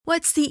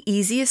What's the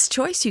easiest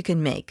choice you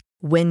can make?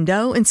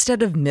 Window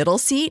instead of middle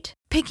seat?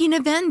 Picking a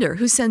vendor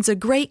who sends a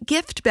great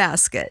gift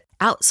basket?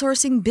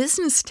 Outsourcing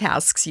business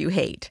tasks you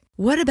hate?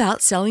 What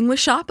about selling with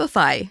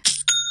Shopify?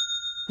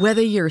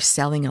 Whether you're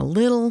selling a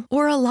little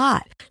or a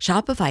lot,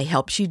 Shopify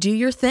helps you do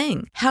your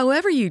thing,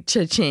 however you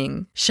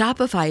cha-ching.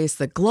 Shopify is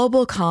the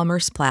global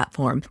commerce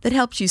platform that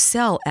helps you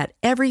sell at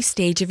every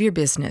stage of your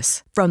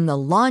business. From the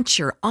launch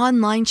your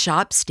online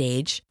shop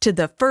stage to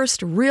the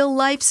first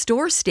real-life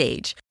store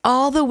stage,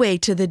 all the way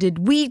to the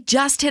did we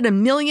just hit a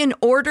million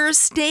orders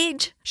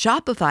stage.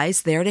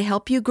 Shopify's there to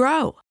help you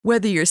grow.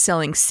 Whether you're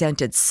selling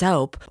scented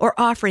soap or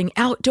offering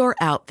outdoor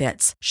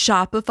outfits,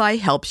 Shopify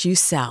helps you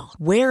sell.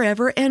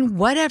 Wherever and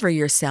whatever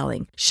you're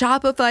selling,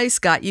 Shopify's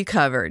got you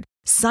covered.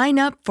 Sign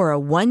up for a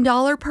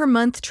 $1 per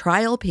month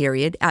trial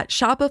period at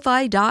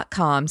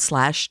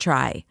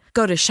shopify.com/try.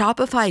 Go to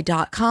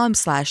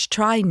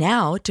shopify.com/try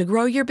now to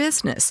grow your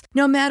business,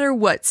 no matter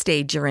what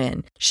stage you're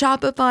in.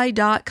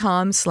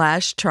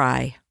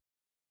 Shopify.com/try.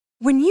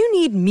 When you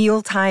need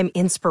mealtime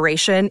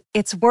inspiration,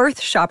 it's worth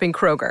shopping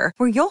Kroger,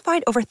 where you'll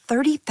find over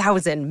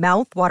 30,000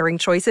 mouth-watering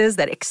choices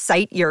that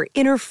excite your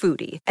inner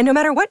foodie. And no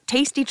matter what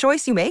tasty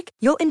choice you make,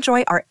 you'll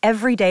enjoy our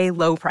everyday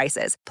low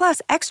prices,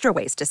 plus extra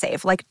ways to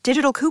save, like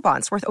digital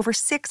coupons worth over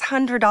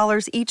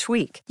 $600 each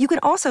week. You can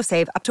also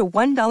save up to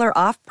 $1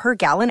 off per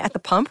gallon at the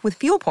pump with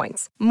fuel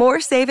points.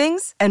 More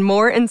savings and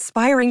more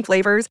inspiring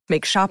flavors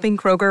make shopping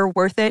Kroger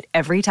worth it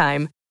every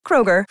time.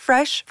 Kroger,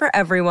 fresh for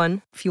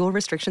everyone. Fuel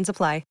restrictions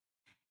apply.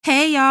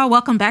 Hey, y'all.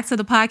 Welcome back to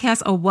the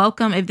podcast, or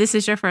welcome if this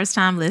is your first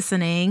time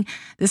listening.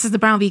 This is the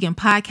Brown Vegan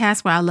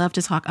Podcast, where I love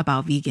to talk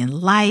about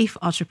vegan life,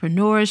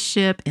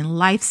 entrepreneurship, and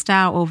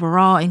lifestyle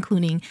overall,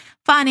 including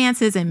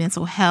finances and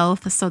mental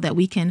health, so that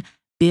we can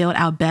build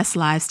our best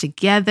lives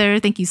together.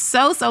 Thank you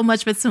so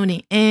much for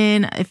tuning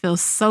in. It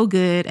feels so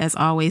good, as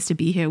always, to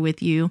be here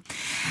with you.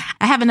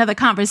 I have another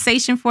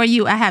conversation for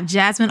you. I have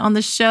Jasmine on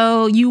the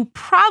show. You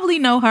probably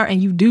know her,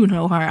 and you do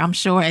know her, I'm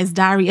sure, as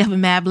Diary of a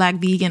Mad Black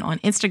Vegan on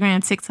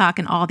Instagram, TikTok,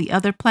 and all the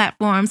other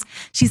platforms.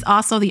 She's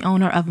also the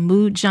owner of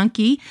Mood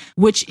Junkie,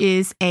 which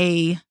is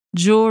a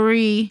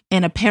jewelry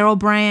and apparel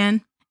brand.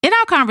 In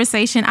our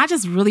conversation, I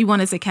just really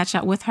wanted to catch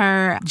up with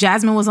her.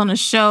 Jasmine was on a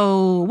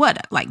show,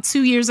 like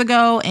 2 years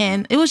ago,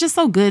 and it was just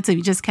so good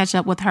to just catch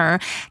up with her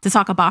to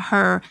talk about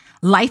her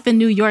life in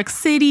New York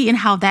City and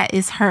how that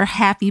is her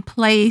happy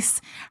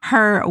place,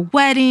 her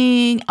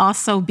wedding,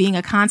 also being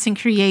a content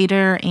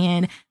creator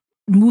and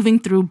moving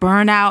through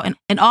burnout,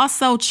 and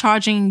also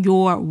charging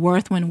your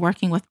worth when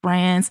working with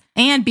brands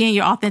and being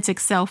your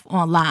authentic self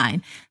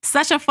online.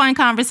 Such a fun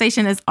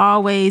conversation as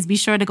always. Be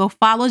sure to go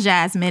follow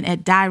Jasmine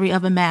at Diary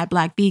of a Mad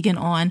Black Vegan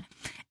on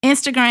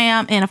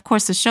Instagram. And of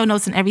course, the show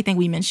notes and everything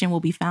we mentioned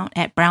will be found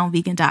at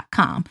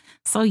brownvegan.com.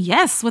 So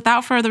yes,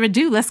 without further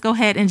ado, let's go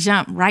ahead and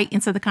jump right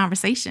into the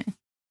conversation.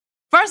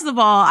 First of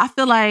all, I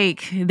feel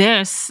like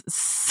there's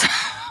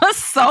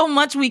so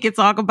much we could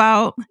talk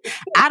about.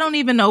 I don't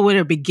even know where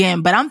to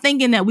begin, but I'm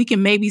thinking that we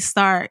can maybe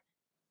start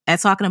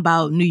at talking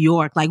about New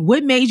York. Like,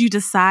 what made you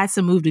decide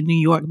to move to New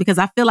York? Because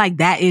I feel like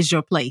that is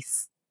your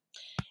place.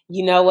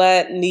 You know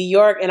what? New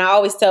York, and I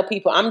always tell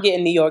people I'm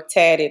getting New York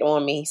tatted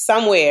on me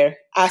somewhere.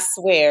 I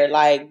swear,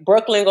 like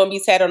Brooklyn gonna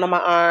be tatted on my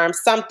arm,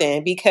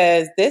 something,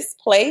 because this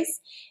place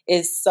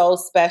is so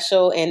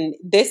special, and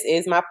this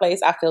is my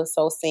place. I feel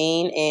so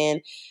seen,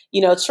 and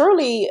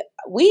truly,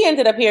 we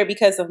ended up here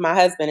because of my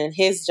husband and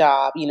his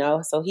job.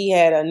 So he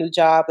had a new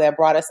job that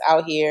brought us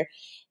out here,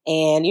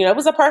 and it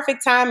was a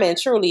perfect time, and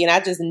truly, and I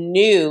just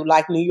knew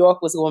like New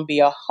York was going to be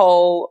a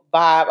whole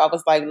vibe. I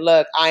was like,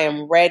 look, I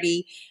am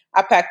ready.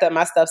 I packed up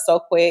my stuff so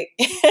quick.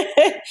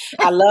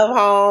 I love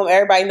home.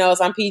 Everybody knows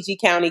I'm PG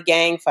County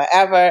gang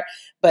forever.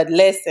 But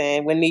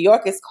listen, when New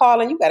York is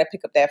calling, you got to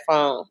pick up that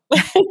phone.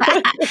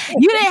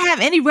 You didn't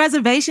have any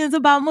reservations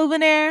about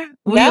moving there?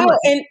 No,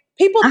 and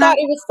people thought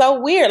it was so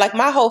weird. Like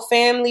my whole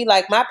family,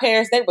 like my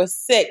parents, they were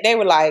sick. They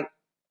were like,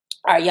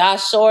 are y'all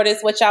sure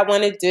this what y'all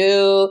want to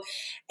do?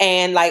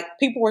 And like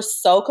people were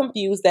so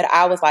confused that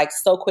I was like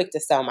so quick to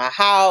sell my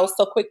house,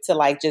 so quick to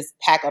like just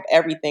pack up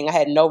everything. I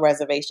had no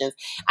reservations.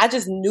 I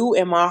just knew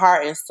in my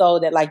heart and soul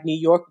that like New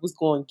York was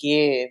going to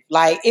give.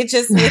 Like it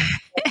just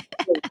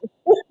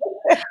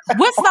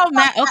What's so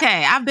mad?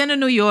 Okay, I've been to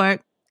New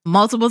York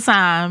multiple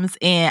times,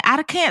 and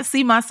I can't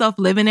see myself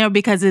living there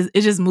because it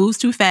just moves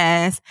too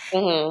fast.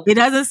 Mm-hmm. It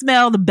doesn't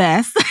smell the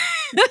best.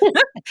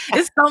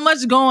 It's so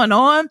much going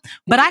on,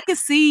 but I can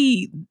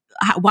see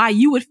why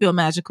you would feel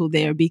magical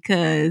there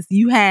because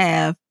you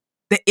have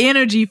the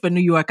energy for New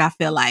York. I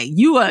feel like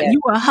you are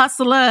a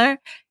hustler.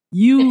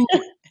 You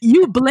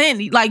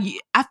blend, like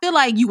I feel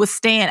like you would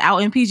stand out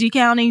in PG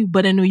County,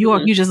 but in New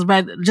York, you just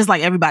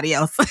like everybody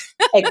else.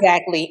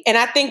 Exactly. And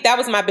I think that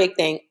was my big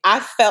thing. I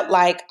felt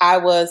like I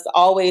was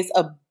always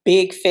a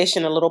big fish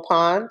in a little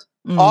pond.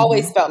 Mm-hmm.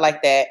 Always felt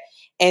like that.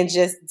 and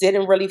just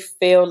didn't really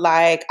feel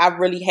like I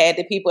really had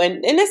the people.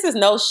 And this is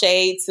no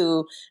shade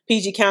to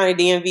PG County,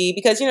 DMV,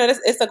 because, you know,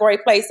 it's a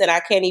great place that I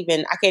can't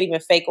even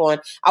fake on.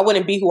 I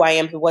wouldn't be who I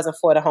am if it wasn't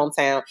for the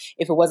hometown,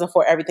 if it wasn't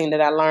for everything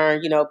that I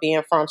learned, you know,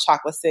 being from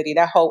Chocolate City,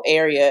 that whole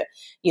area,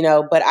 you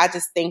know. But I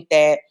just think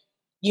that,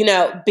 you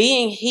know,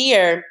 being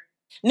here,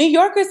 New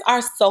Yorkers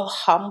are so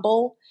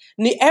humble.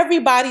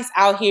 Everybody's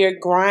out here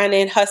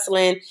grinding,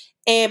 hustling,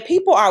 and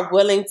people are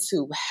willing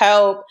to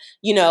help,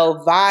 you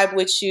know, vibe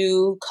with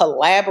you,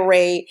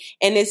 collaborate.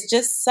 And it's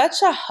just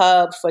such a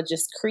hub for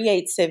just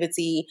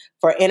creativity,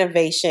 for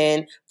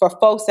innovation, for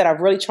folks that are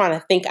really trying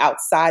to think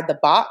outside the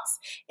box.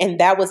 And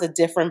that was a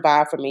different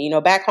vibe for me. You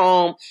know, back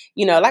home,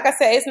 you know, like I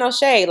said, it's no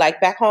shade.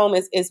 Like back home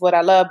is what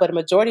I love. But the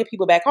majority of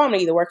people back home, they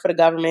either work for the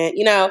government,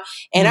 you know,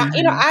 and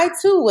I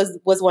too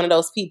was one of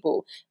those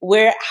people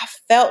where I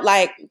felt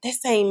like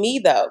this ain't me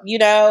though. You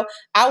know,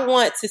 I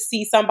want to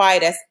see somebody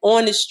that's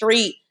on the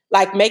street,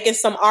 like making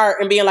some art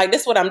and being like,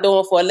 this is what I'm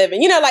doing for a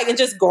living, you know, like, and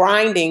just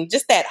grinding,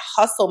 just that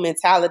hustle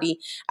mentality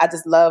I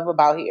just love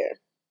about here.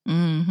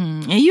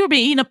 Mm-hmm. And you've been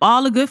eating up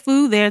all the good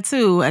food there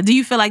too. Do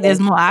you feel like there's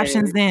more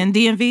options than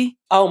DMV?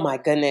 Oh my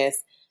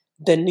goodness.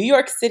 The New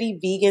York City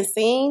vegan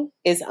scene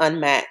is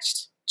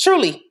unmatched.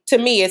 Truly, to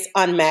me, it's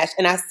unmatched.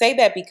 And I say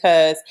that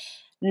because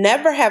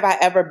never have I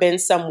ever been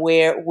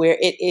somewhere where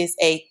it is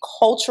a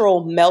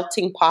cultural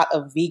melting pot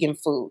of vegan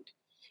food.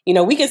 You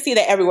know, we can see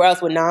that everywhere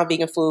else with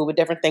non-vegan food, with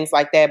different things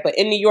like that. But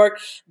in New York,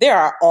 there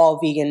are all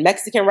vegan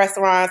Mexican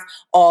restaurants,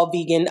 all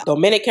vegan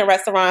Dominican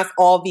restaurants,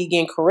 all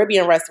vegan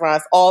Caribbean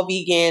restaurants, all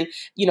vegan,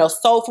 you know,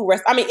 soul food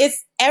restaurants. I mean,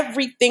 it's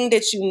everything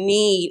that you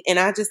need. And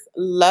I just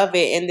love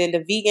it. And then the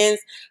vegans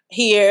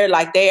here,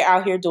 like they're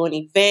out here doing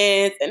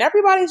events and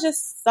everybody's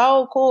just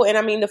so cool. And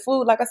I mean, the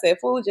food, like I said,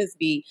 food just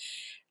be...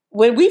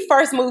 When we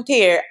first moved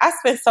here, I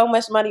spent so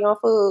much money on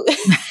food.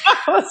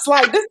 I was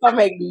like, this don't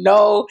make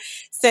no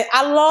sense.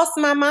 I lost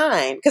my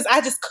mind because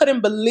I just couldn't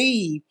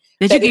believe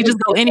that you could just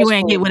go anywhere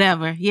and get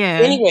whatever.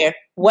 Yeah. Anywhere.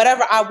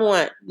 Whatever I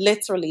want,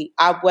 literally.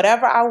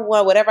 Whatever I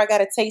want, whatever I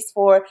got a taste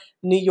for,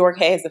 New York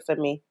has it for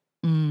me.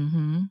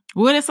 Mm-hmm.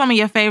 What are some of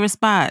your favorite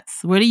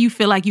spots? Where do you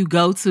feel like you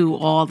go to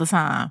all the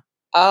time?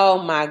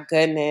 Oh my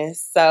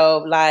goodness.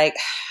 So like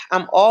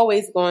I'm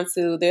always going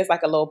to, there's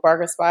like a little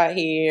burger spot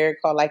here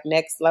called like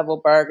Next Level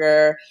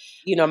Burger.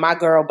 You know, my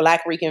girl,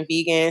 Black Rican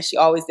Vegan, she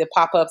always did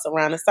pop-ups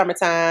around the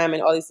summertime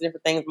and all these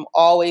different things. I'm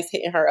always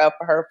hitting her up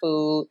for her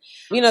food.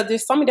 You know,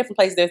 there's so many different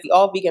places. There's the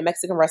all vegan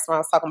Mexican restaurant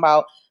I was talking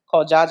about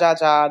called Ja Ja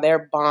Ja.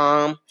 They're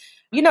bomb.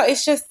 You know,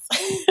 it's just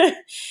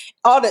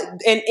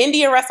an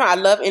Indian restaurant. I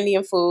love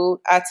Indian food.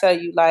 I tell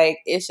you, like,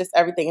 it's just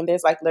everything. And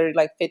there's like literally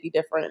like 50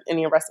 different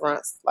Indian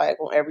restaurants like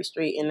on every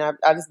street. And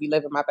I just be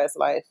living my best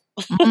life.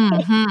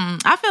 Mm-hmm.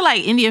 I feel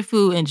like Indian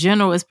food in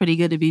general is pretty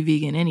good to be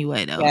vegan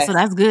anyway, though. Yes. So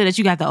that's good that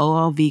you got the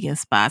all vegan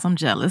spots. I'm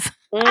jealous.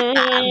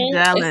 I'm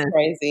jealous. It's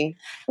crazy.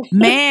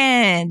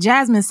 Man,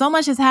 Jasmine, so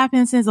much has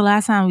happened since the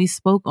last time we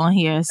spoke on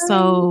here.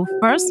 So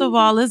first of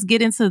all, let's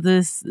get into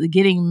this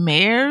getting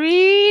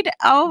married.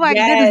 Oh my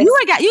goodness.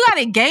 You got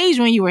engaged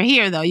when you were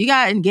here, though. You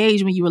got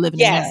engaged when you were living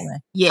in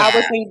Maryland. Yeah. I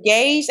was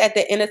engaged at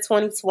the end of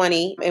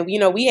 2020. And, you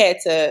know, we had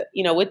to,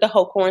 you know, with the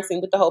whole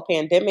quarantine, with the whole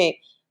pandemic,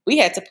 we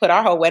had to put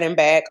our whole wedding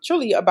back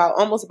truly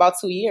almost about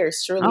 2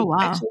 years. Truly. Oh, wow.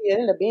 Actually, it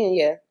ended up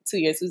being, 2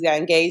 years. We got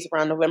engaged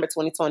around November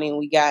 2020 and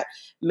we got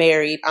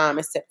married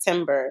in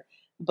September.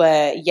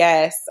 But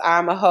yes,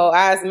 I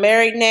was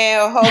married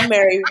now, a whole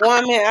married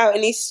woman out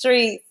in these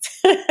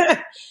streets.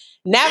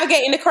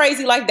 Navigating the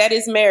crazy like that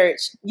is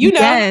marriage. You know.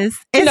 Yes.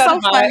 It's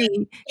so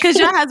funny because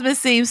your husband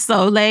seems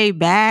so laid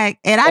back.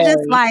 And I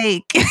just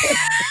like...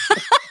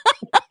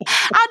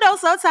 I know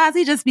sometimes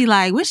he just be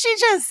like, would she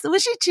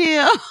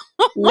chill?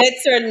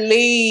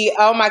 Literally.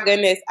 Oh my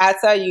goodness. I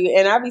tell you.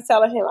 And I be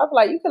telling him, I be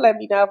like, you can let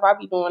me know if I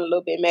be doing a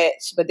little bit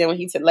much. But then when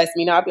he lets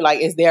me know, I be like,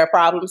 is there a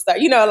problem? So,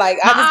 you know, like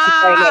I just be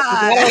saying that.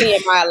 I don't really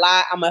admire a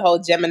lot. I'm a whole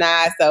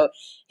Gemini. So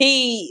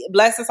he,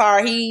 bless his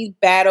heart, he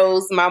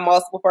battles my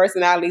multiple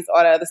personalities,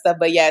 all the other stuff.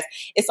 But yes,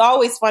 it's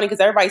always funny because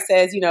everybody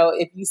says, you know,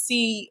 if you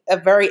see a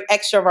very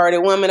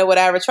extroverted woman or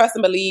whatever, trust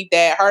and believe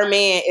that her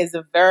man is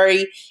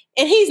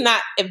and he's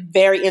not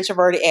very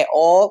introverted at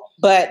all.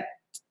 But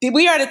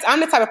I'm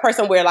the type of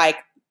person where like,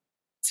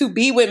 to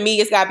be with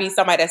me, it's got to be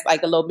somebody that's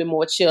like a little bit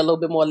more chill, a little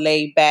bit more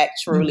laid back,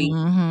 truly.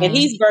 Mm-hmm. And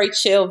he's very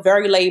chill,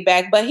 very laid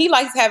back, but he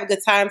likes to have a good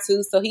time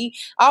too. So I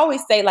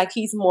always say like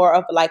he's more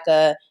of like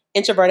a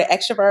introverted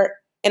extrovert.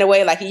 In a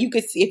way, like you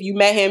could see, if you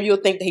met him, you'll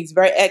think that he's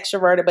very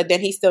extroverted, but then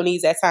he still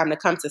needs that time to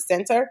come to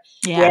center.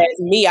 Yeah. Whereas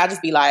me, I'll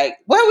just be like,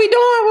 what are we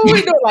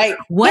doing? Like,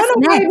 what's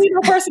next? Need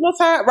no personal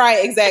time.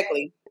 Right,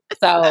 exactly.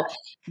 So,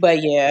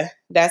 but yeah,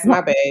 that's my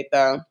babe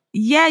though.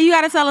 Yeah, you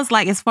got to tell us,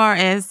 like, as far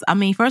as, I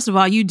mean, first of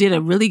all, you did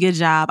a really good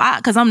job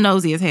because I'm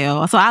nosy as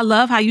hell. So I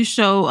love how you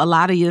show a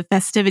lot of your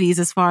festivities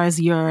as far as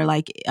your,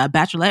 like,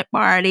 bachelorette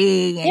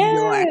party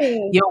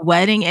and your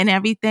wedding and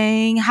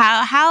everything.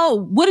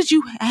 What did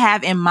you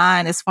have in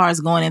mind as far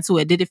as going into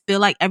it? Did it feel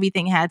like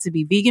everything had to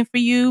be vegan for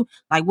you?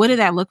 Like, what did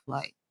that look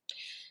like?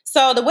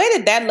 So the way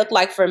that looked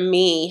like for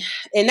me,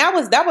 and that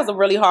was a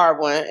really hard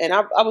one. And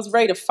I was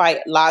ready to fight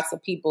lots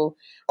of people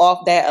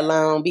off that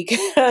alone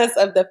because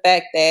of the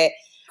fact that,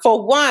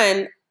 for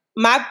one,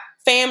 my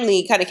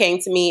family kind of came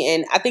to me,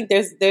 and I think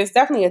there's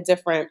definitely a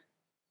different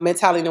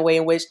mentality in the way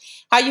in which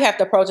how you have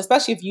to approach,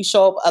 especially if you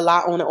show up a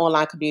lot on the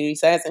online community.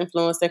 So as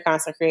influencer,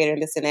 content creator,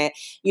 and this and that,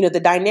 the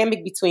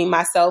dynamic between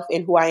myself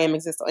and who I am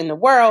exists in the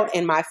world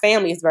and my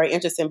family is very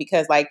interesting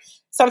because like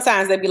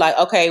sometimes they'd be like,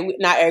 okay,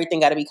 not everything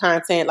got to be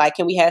content. Like,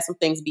 can we have some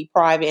things be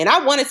private? And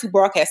I wanted to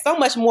broadcast so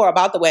much more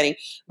about the wedding,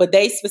 but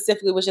they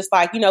specifically was just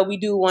like, we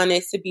do want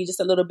it to be just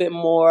a little bit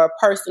more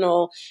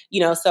personal,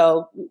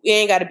 so it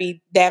ain't got to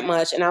be that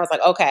much. And I was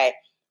like, okay.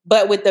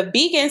 But with the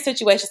vegan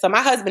situation, so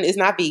my husband is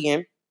not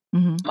vegan.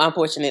 Mm-hmm.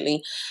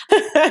 Unfortunately. But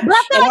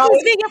I feel like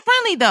he's vegan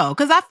friendly though,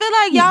 because I feel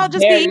like y'all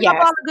just eat up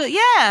all the good.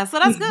 Yeah, so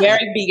that's he's good.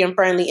 Very vegan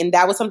friendly. And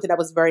that was something that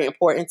was very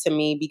important to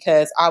me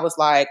because I was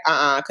like,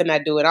 could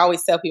not do it. I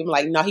always tell people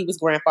like, no, he was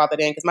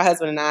grandfathered in because my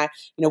husband and I,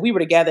 we were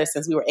together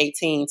since we were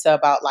 18 to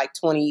about like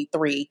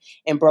 23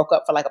 and broke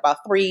up for like about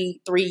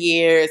three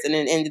years and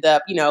then ended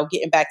up,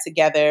 getting back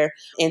together.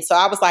 And so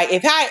I was like,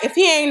 if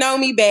he ain't know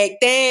me back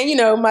then,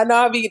 my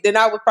non-vegan, then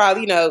I would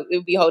probably, it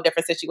would be a whole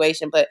different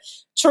situation. But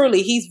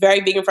truly, he's very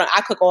vegan friendly.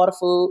 I cook all the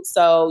food.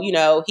 So,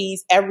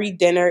 every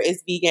dinner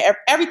is vegan.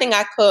 Everything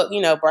I cook,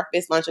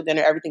 breakfast, lunch, or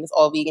dinner, everything is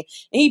all vegan.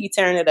 And he'd be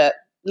tearing it up,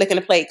 licking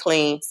the plate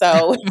clean.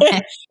 So,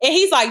 and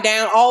he's like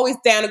always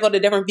down to go to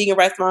different vegan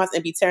restaurants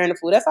and be tearing the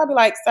food. That's why I'd be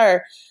like,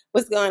 sir,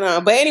 what's going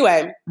on? But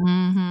anyway,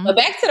 but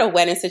back to the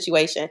wedding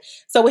situation.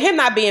 So with him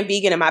not being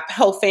vegan and my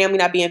whole family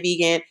not being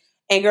vegan,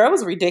 and girl, it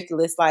was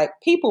ridiculous. Like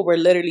people were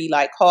literally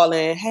like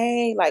calling,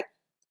 hey, like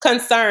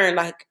concerned,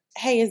 like,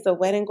 hey, is the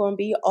wedding going to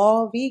be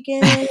all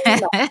vegan?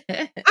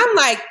 I'm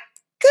like,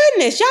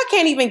 goodness, y'all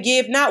can't even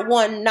give not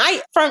one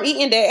night from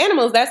eating dead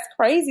animals. That's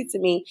crazy to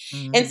me.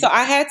 Mm-hmm. And so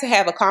I had to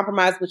have a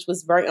compromise, which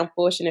was very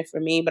unfortunate for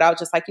me. But I was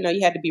just like,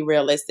 you had to be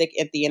realistic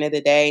at the end of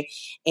the day.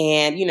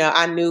 And,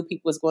 I knew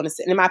people was going to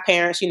sit. And my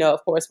parents,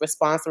 of course, were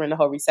sponsoring the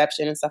whole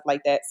reception and stuff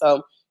like that.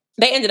 So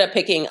they ended up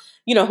picking,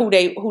 who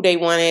they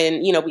wanted.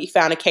 And, we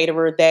found a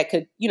caterer that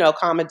could,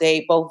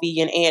 accommodate both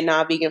vegan and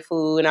non-vegan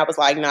food. And I was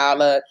like, nah,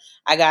 look,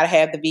 I got to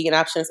have the vegan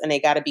options and they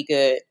got to be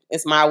good.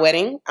 It's my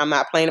wedding. I'm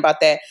not playing about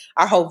that.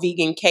 Our whole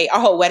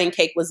wedding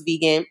cake was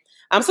vegan.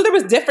 So there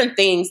was different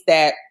things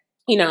that,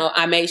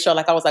 I made sure,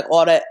 like I was like,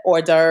 all the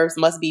hors d'oeuvres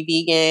must be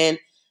vegan,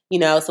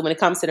 so when it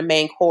comes to the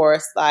main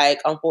course, like,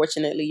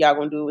 unfortunately, y'all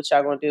going to do what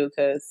y'all going to do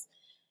because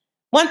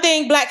one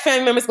thing Black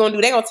family members going to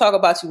do, they going to talk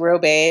about you real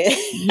bad.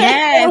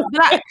 Yes.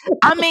 But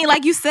I mean,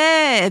 like you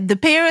said, the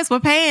parents were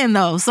paying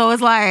though. So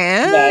it's like,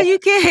 yes. You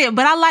can't.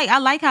 But I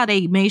like how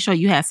they made sure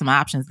you had some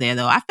options there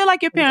though. I feel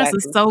like your parents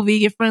are so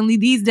vegan friendly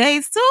these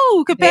days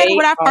too, compared to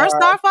when I first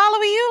started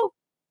following you.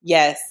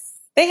 Yes.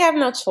 They have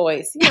no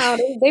choice.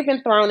 They've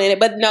been thrown in it.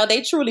 But no,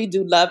 they truly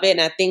do love it.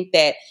 And I think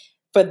that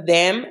for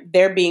them,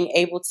 they're being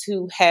able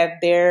to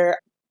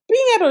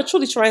being able to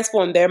truly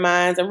transform their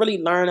minds and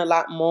really learn a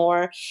lot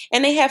more.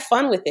 And they have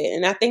fun with it.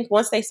 And I think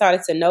once they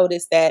started to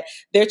notice that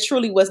there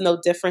truly was no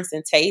difference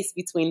in taste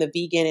between the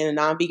vegan and the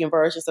non-vegan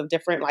versions of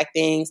different like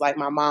things like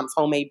my mom's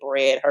homemade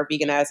bread, her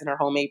veganizing her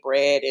homemade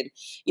bread and,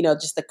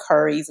 just the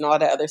curries and all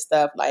that other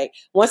stuff. Like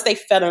once they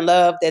fell in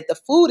love that the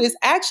food is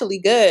actually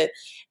good.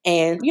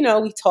 And,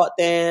 we taught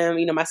them,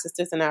 my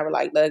sisters and I were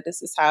like, look,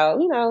 this is how,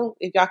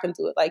 if y'all can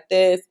do it like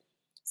this.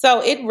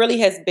 So it really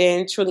has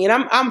been truly,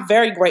 and I'm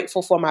very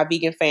grateful for my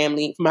vegan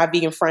family, my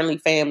vegan friendly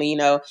family,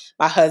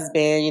 my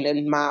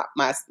husband,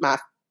 my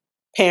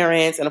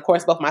parents, and of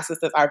course both my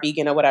sisters are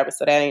vegan or whatever,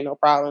 so that ain't no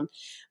problem.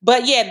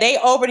 But yeah, they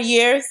over the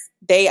years,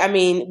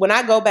 when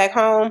I go back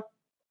home,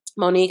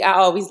 Monique, I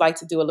always like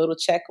to do a little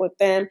check with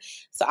them.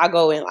 So I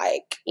go in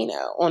like,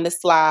 on the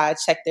slide,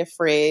 check their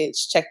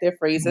fridge, check their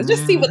freezer,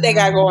 just see what they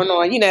got going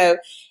on,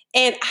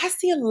 And I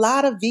see a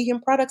lot of vegan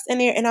products in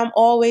there, and I'm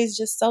always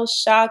just so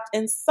shocked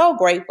and so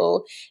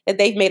grateful that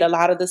they've made a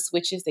lot of the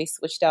switches. They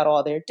switched out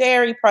all their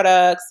dairy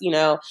products.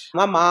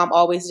 My mom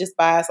always just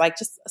buys like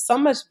just so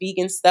much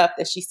vegan stuff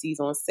that she sees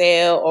on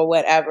sale or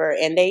whatever,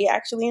 and they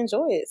actually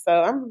enjoy it. So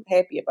I'm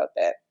happy about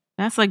that.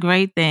 That's a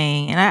great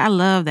thing. And I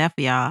love that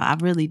for y'all. I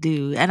really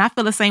do. And I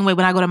feel the same way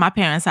when I go to my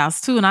parents' house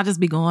too. And I just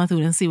be going through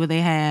and see what they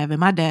have. And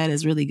my dad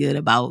is really good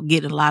about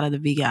getting a lot of the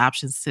vegan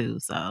options too.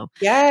 So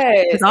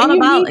yes, it's all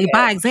about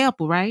by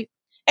example, right?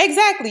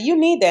 Exactly. You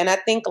need that. And I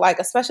think like,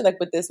 especially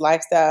like with this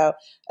lifestyle,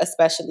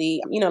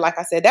 especially, like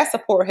I said, that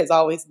support has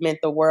always meant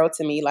the world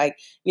to me. Like,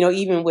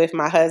 even with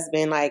my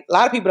husband, like a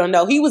lot of people don't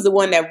know, he was the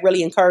one that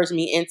really encouraged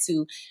me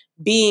into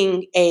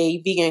being a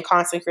vegan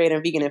content creator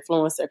and vegan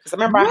influencer. Cause I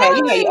remember I had,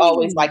 you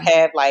always like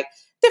have like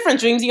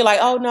different dreams. You're like,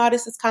 oh no,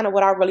 this is kind of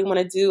what I really want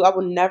to do. I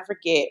will never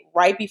forget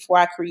right before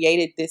I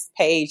created this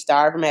page,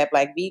 Diary of a Mad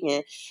Black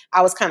Vegan,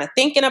 I was kind of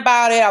thinking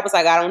about it. I was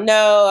like, I don't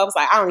know. I was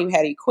like, I don't even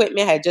have the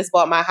equipment. I had just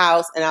bought my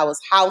house and I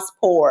was house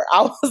poor.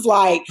 I was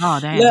like,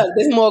 look,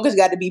 this mortgage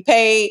got to be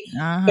paid.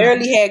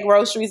 Barely had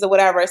groceries or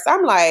whatever. So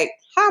I'm like,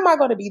 how am I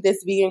going to be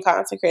this vegan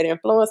content creator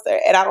influencer?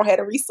 And I don't have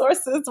the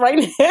resources right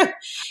now.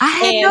 I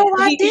had no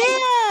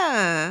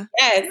idea.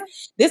 Yes.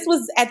 This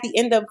was at the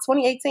end of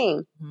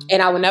 2018.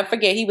 And I will never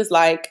forget, he was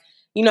like,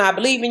 I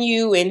believe in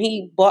you. And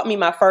he bought me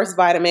my first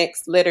Vitamix,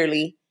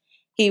 literally.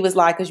 He was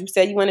like, because you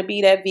said you want to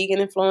be that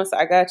vegan influencer,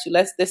 I got you.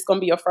 This is going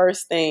to be your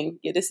first thing.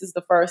 Yeah, this is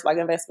the first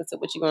investment to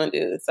what you're going to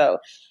do. So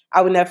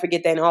I would never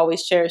forget that and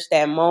always cherish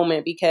that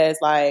moment because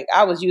I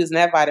was using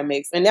that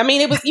Vitamix. And I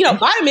mean, it was,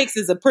 Vitamix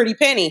is a pretty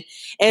penny.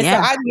 And so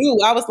I knew,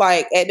 I was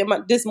like,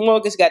 this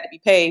mortgage got to be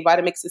paid.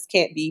 Vitamixes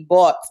can't be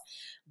bought.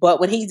 But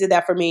when he did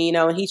that for me,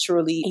 and he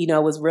truly,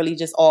 was really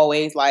just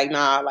always like,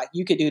 nah,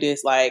 you could do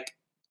this.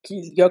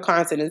 Your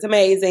content is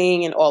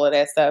amazing and all of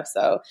that stuff.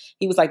 So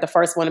he was the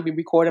first one to be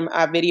recording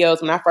my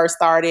videos when I first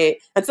started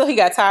until he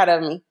got tired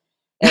of me.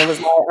 And was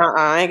like,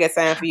 I ain't got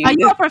time for you. Are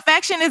you a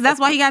perfectionist?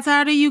 That's why he got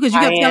tired of you? Because you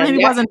kept telling him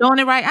he wasn't doing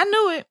it right? I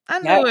knew it.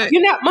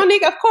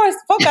 Monique, of course,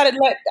 I got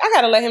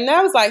to let him know.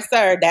 I was like,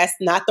 sir, that's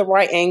not the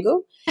right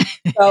angle.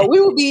 So we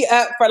would be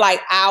up for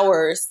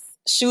hours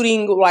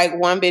shooting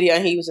one video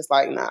and he was just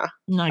like, nah.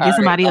 No, get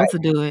somebody else to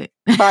do it.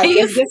 Right,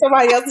 get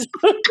somebody else to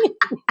do it.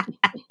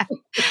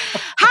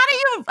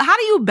 How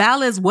do you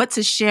balance what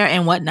to share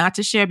and what not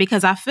to share?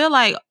 Because I feel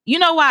like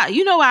why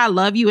I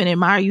love you and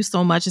admire you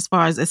so much as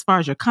far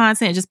as your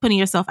content, just putting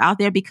yourself out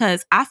there,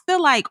 because I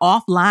feel like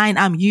offline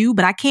I'm you,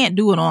 but I can't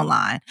do it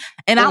online.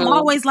 And I'm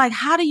always like,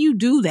 how do you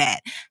do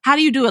that? How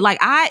do you do it?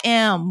 I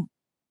am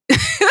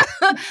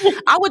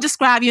I would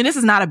describe you, and this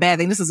is not a bad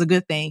thing, this is a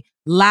good thing.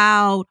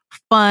 Loud,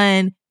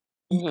 fun.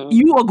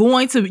 You are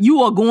going to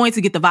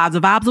get the vibes.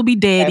 The vibes will be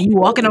dead. And you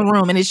walk in a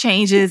room and it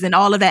changes and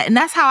all of that. And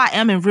that's how I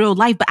am in real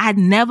life. But I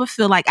never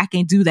feel like I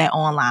can do that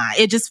online.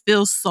 It just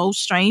feels so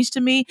strange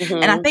to me.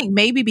 And I think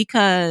maybe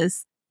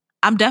because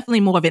I'm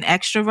definitely more of an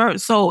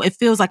extrovert. So it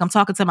feels like I'm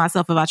talking to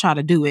myself if I try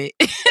to do it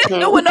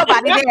with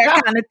nobody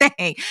there kind of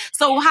thing.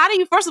 So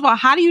first of all,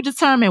 how do you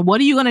determine what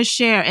are you going to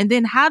share? And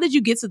then how did you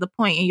get to the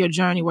point in your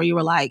journey where you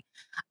were like,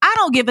 I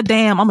don't give a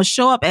damn. I'm going to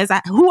show up as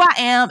who I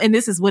am. And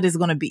this is what it's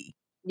going to be.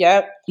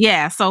 Yep.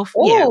 Yeah. So,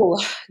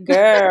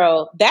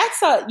 girl,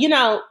 that's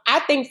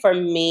I think for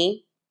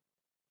me,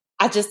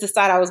 I just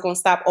decided I was going to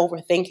stop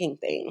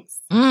overthinking things.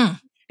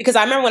 Because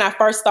I remember when I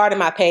first started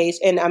my page,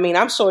 and I mean,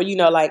 I'm sure,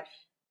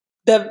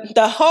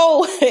 the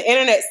whole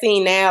internet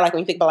scene now, when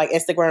you think about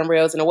Instagram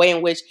Reels and the way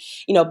in which,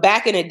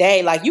 back in the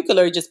day, you could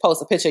literally just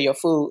post a picture of your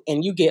food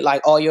and you get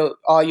all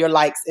your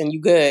likes and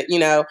you good,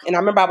 And I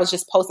remember I was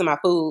just posting my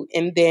food.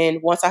 And then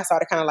once I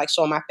started kind of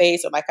showing my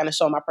face or kind of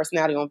showing my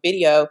personality on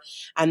video,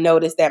 I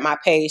noticed that my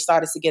page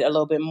started to get a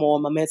little bit more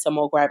momentum,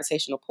 more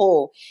gravitational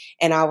pull.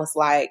 And I was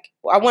like,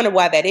 I wonder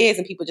why that is.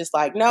 And people just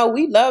no,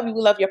 we love you.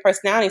 We love your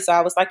personality. So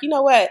I was like, you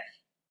know what?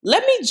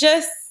 Let me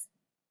just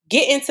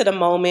get into the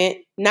moment,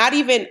 not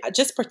even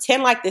just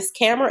pretend like this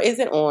camera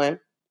isn't on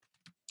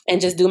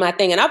and just do my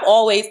thing. And I've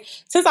always,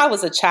 since I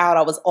was a child,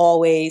 I was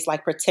always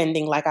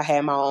pretending like I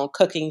had my own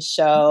cooking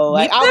show.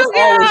 I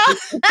was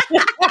always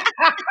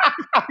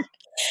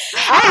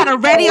I had a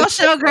radio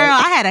show, girl.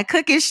 I had a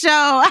cooking show.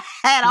 I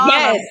had all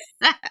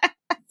that.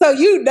 So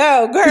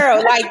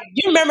girl,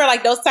 you remember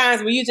those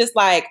times where you just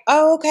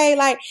oh, okay,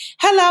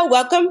 hello,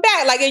 welcome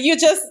back. And you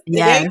just,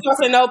 you ain't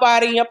talking to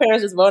nobody, and your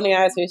parents just rolling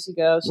their eyes, here she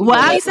goes.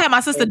 I used to have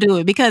my sister do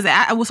it because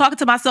I was talking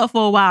to myself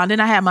for a while, and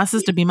then I had my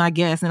sister be my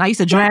guest, and I used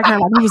to drag her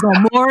we was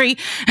on Maury.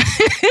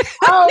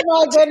 Oh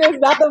my goodness,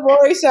 not the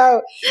Maury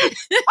show.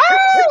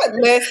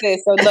 Listen,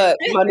 so look,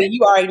 honey,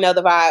 you already know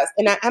the vibes.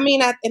 And I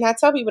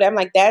tell people that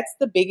I'm that's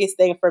the biggest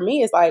thing for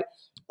me is a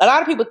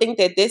lot of people think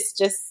that this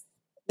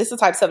is the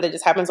type of stuff that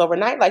just happens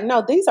overnight.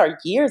 No, these are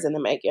years in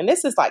the making.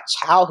 This is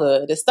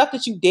childhood. The stuff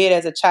that you did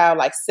as a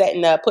child,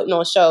 setting up, putting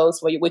on shows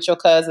with your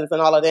cousins and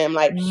all of them.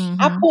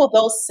 I pull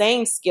those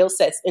same skill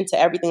sets into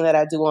everything that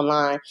I do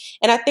online.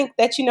 And I think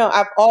that,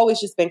 I've always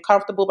just been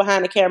comfortable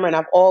behind the camera, and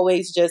I've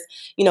always just,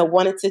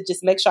 wanted to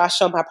just make sure I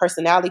show my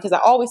personality, because I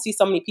always see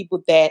so many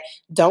people that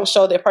don't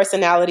show their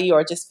personality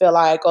or just feel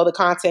the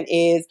content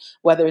is,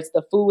 whether it's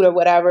the food or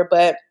whatever.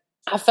 But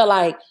I feel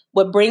like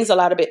what brings a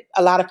lot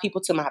of people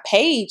to my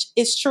page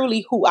is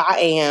truly who I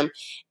am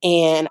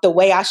and the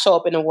way I show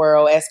up in the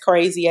world, as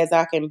crazy as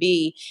I can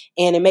be.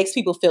 And it makes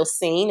people feel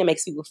seen. It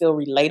makes people feel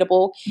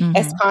relatable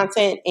as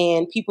content.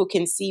 And people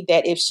can see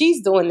that if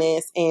she's doing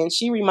this and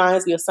she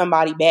reminds me of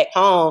somebody back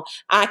home,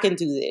 I can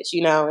do this,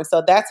 And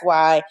so that's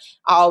why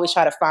I always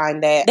try to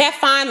find that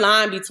fine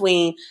line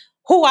between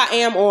who I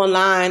am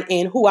online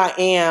and who I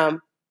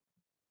am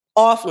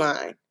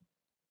offline.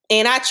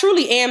 And I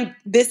truly am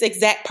this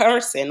exact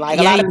person. A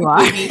lot of people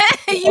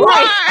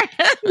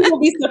people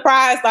be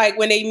surprised,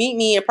 when they meet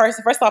me in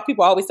person. First off,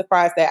 people are always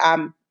surprised that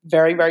I'm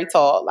very, very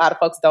tall. A lot of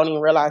folks don't even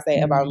realize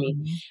that about me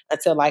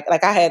until I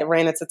had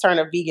ran into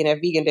Turner Vegan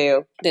at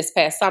Vegandale this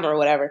past summer or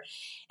whatever.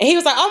 And he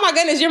was like, oh my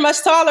goodness, you're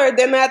much taller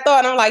than I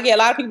thought. And I'm like, yeah, a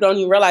lot of people don't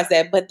even realize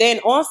that. But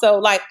then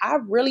also, I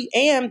really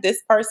am this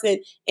person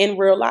in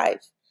real life.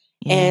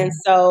 Yeah. And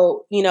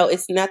so,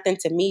 it's nothing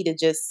to me to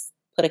just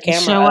put a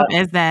camera show up. up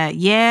as that.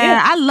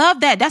 Yeah, I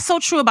love that. That's so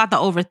true about the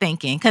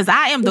overthinking, because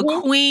I am the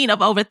queen of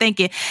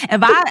overthinking.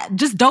 If I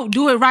just don't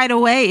do it right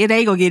away, it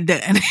ain't gonna get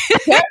done.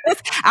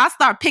 I'll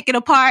start picking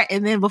apart,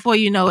 and then before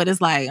you know it,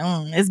 it's like,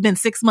 it's been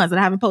 6 months and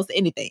I haven't posted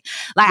anything.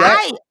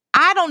 Like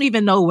I don't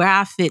even know where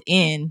I fit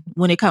in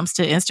when it comes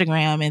to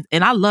Instagram.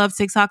 And I love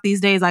TikTok these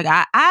days. Like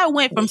I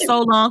went from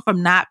so long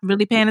from not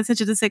really paying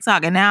attention to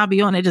TikTok, and now I'll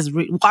be on it just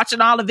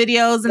watching all the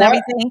videos and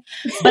everything.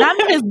 But I'm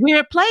in this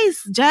weird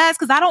place, Jazz,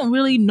 because I don't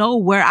really know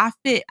where I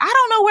fit. I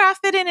don't know where I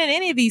fit in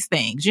any of these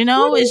things. You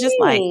know, it's just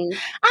like,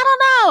 I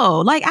don't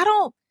know. Like, I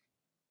don't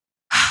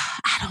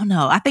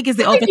know. I think it's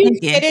the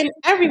overthinking. You fit in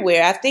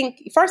everywhere. I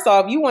think, first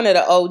off, you one of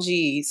the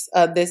OGs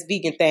of this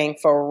vegan thing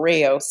for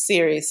real.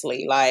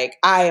 Seriously. Like,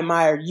 I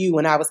admired you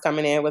when I was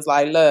coming in. It was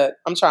like, look,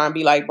 I'm trying to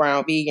be like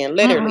Brown Vegan,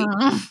 literally.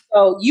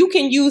 So you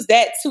can use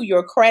that to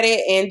your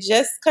credit and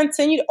just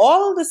continue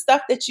all of the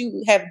stuff that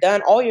you have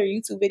done, all your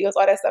YouTube videos,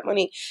 all that stuff.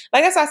 Money.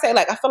 Like, as I say,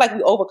 like, I feel like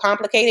we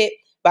overcomplicate it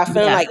by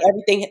feeling like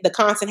everything, the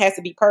content has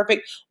to be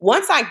perfect.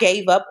 Once I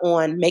gave up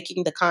on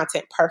making the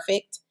content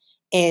perfect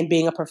and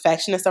being a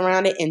perfectionist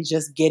around it and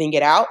just getting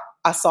it out,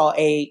 I saw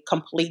a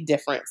complete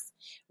difference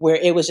where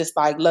it was just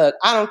like, look,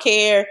 I don't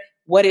care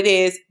what it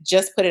is,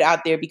 just put it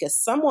out there because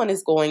someone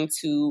is going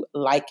to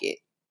like it.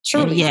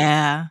 Truly.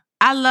 Yeah.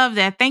 I love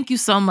that. Thank you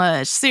so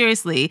much.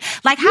 Seriously.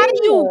 Like, how do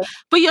you,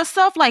 for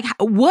yourself, like,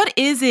 what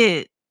is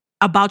it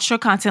about your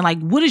content? Like,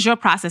 what does your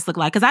process look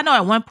like? Because I know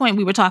at one point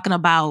we were talking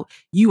about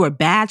you were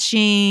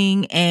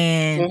batching,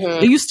 and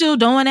are you still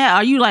doing that?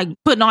 Are you like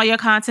putting all your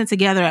content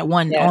together at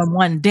on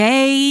one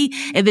day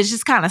and then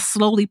just kind of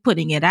slowly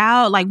putting it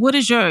out? Like, what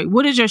is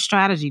your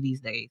strategy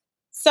these days?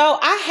 So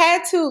I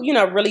had to,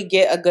 really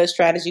get a good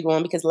strategy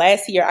going because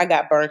last year I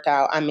got burnt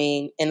out. I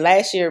mean, and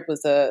last year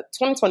was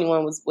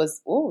 2021 was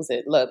what was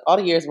it? Look, all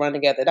the years run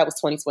together. That was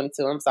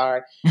 2022. I'm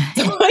sorry.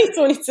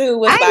 2022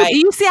 was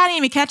you see, I didn't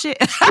even catch it.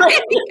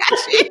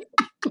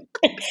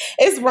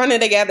 It's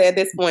running together at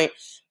this point.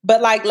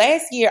 But like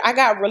last year, I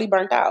got really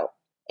burnt out.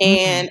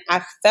 And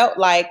I felt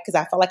like, because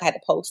I felt like I had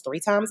to post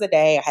 3 times a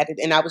day.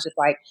 And I was just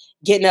like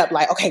getting up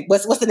like, okay,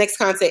 what's the next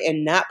content,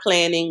 and not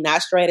planning,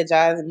 not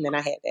strategizing. And then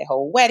I had that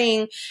whole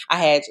wedding. I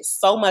had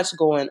just so much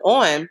going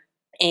on.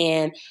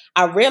 And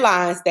I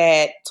realized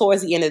that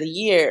towards the end of the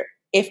year,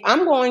 if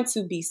I'm going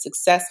to be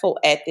successful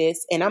at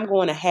this and I'm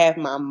going to have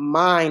my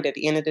mind at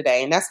the end of the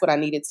day, and that's what I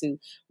needed to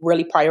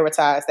really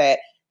prioritize, that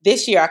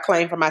this year I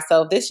claim for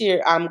myself, this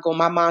year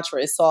my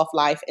mantra is soft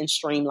life and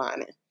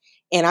streamlining.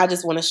 And I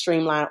just want to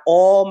streamline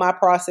all my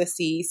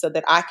processes so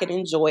that I can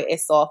enjoy a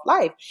soft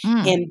life.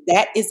 And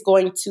that is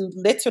going to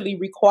literally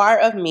require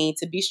of me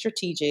to be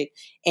strategic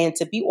and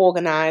to be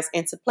organized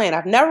and to plan.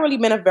 I've never really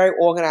been a very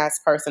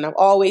organized person. I've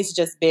always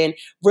just been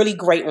really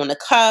great on the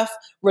cuff,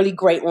 really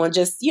great on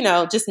just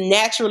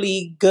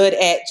naturally good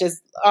at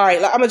just, all right,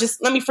 let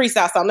me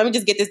freestyle something. Let me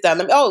just get this done.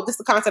 This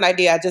is a content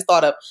idea I just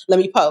thought of. Let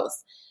me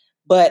post.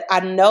 But I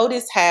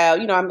noticed how,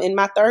 I'm in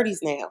my 30s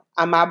now.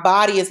 My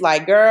body is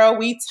like, girl,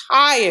 we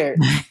tired.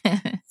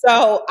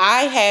 So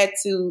I had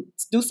to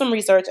do some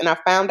research, and I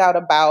found out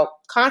about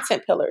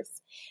content pillars.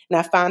 And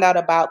I found out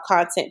about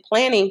content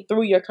planning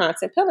through your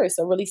content pillars.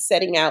 So really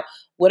setting out,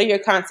 what are your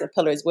content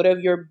pillars? What are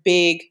your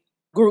big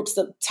groups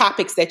of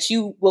topics that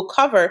you will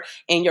cover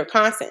in your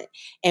content?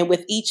 And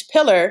with each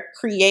pillar,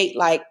 create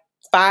like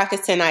 5 to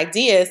 10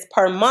 ideas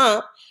per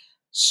month.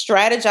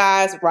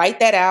 Strategize, write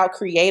that out,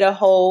 create a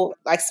whole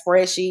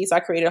spreadsheet. So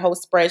I created a whole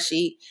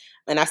spreadsheet,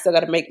 and I still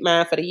got to make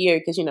mine for the year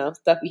because,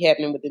 stuff be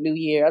happening with the new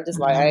year. I'm just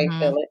like, I ain't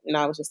feel it. And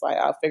I was just like,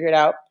 I'll figure it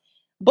out.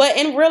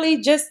 And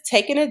really just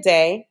taking a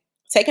day,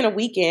 taking a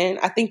weekend.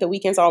 I think the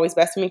weekend's always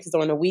best for me because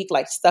during the week,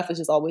 stuff is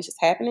just always just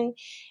happening.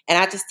 And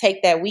I just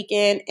take that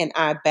weekend and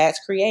I batch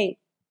create.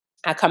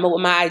 I come up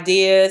with my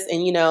ideas,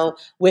 and,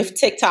 with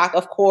TikTok,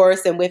 of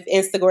course, and with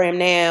Instagram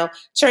now,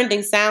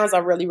 trending sounds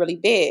are really, really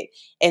big.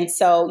 And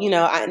so,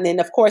 and then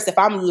of course, if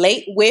I'm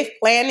late with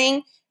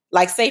planning,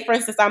 like say for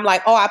instance, I'm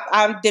like,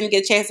 I didn't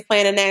get a chance to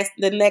plan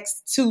the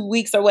next 2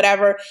 weeks or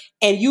whatever.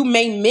 And you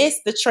may miss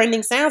the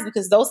trending sounds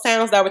because those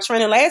sounds that were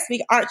trending last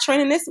week aren't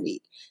trending this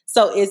week.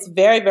 So it's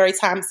very, very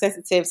time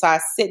sensitive. So I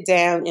sit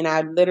down and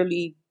I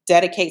literally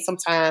dedicate some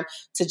time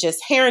to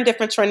just hearing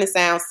different trending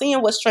sounds,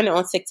 seeing what's trending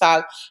on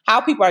TikTok, how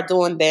people are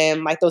doing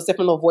them, like those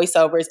different little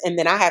voiceovers. And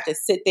then I have to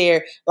sit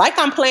there like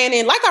I'm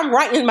planning, like I'm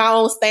writing my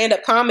own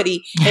stand-up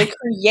comedy and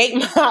create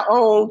my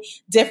own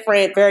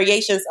different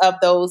variations of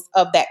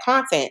that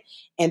content.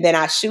 And then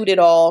I shoot it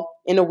all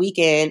in a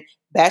weekend,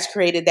 batch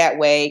created that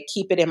way,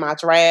 keep it in my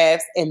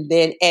drafts, and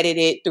then edit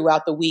it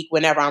throughout the week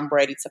whenever I'm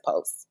ready to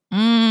post.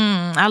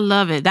 I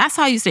love it. That's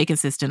how you stay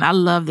consistent. I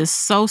love this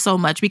so, so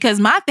much because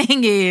my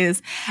thing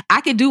is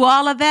I could do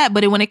all of that,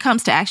 but when it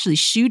comes to actually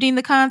shooting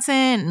the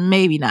content,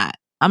 maybe not.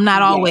 I'm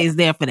not always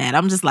there for that.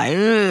 I'm just like,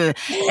 ugh.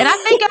 And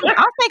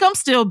I think I'm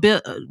still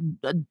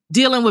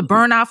dealing with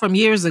burnout from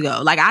years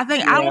ago. Like I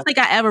don't think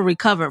I ever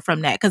recovered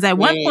from that because at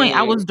one point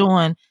I was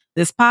doing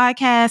this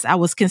podcast, I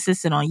was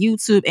consistent on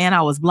YouTube, and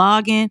I was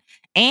blogging,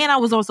 and I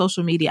was on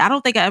social media. I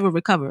don't think I ever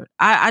recovered.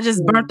 I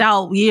just burnt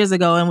out years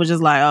ago and was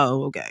just like,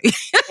 oh, okay.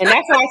 And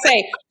that's what I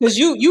say, because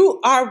you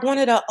are one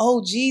of the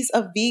OGs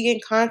of vegan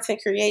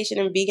content creation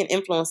and vegan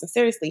influence. And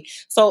seriously,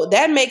 so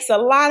that makes a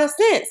lot of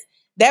sense.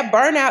 That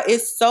burnout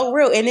is so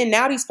real. And then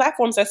now these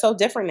platforms are so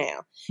different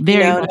now.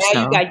 Very much now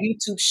so. You got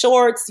YouTube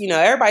Shorts,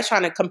 everybody's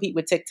trying to compete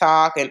with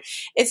TikTok, and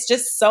it's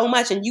just so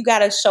much. And you got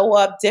to show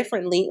up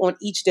differently on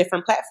each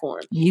different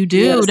platform. You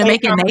do to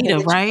make it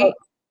native, right?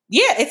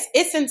 Yeah,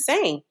 it's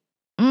insane.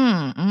 So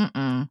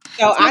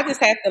I just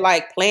have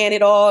to plan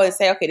it all and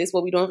say, okay, this is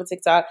what we're doing for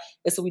TikTok.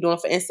 This is what we're doing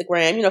for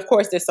Instagram. Of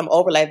course, there's some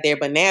overlap there,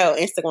 but now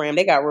Instagram,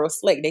 they got real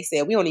slick. They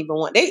said we don't even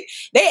want they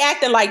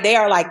acting like they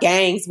are like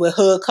gangs with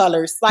hood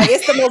colors. Like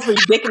it's the most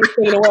ridiculous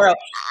thing in the world.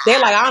 They're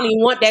like, I don't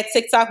even want that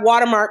TikTok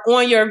watermark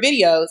on your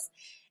videos.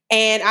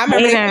 And I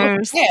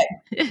remember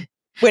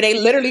where they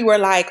literally were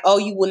like, oh,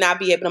 you will not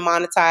be able to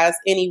monetize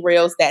any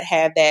reels that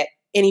have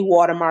any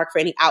watermark for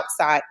any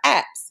outside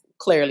apps.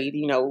 Clearly,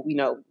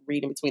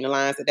 reading between the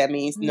lines that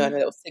means none of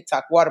those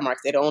TikTok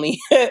watermarks. They're the only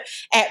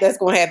app that's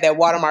going to have that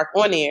watermark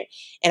on there.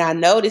 And I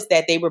noticed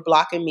that they were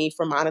blocking me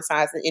from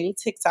monetizing any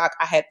TikTok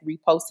I had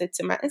reposted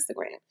to my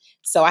Instagram.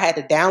 So I had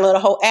to download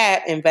a whole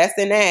app, invest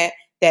in that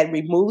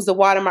removes the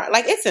watermark.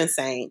 Like, it's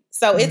insane.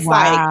 So it's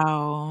like,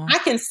 I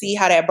can see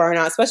how that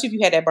burnout, especially if you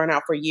had that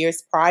burnout for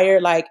years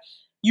prior, like,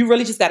 you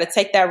really just got to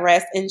take that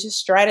rest and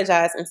just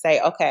strategize and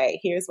say, okay,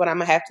 here's what I'm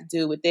going to have to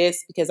do with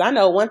this. Because I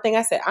know one thing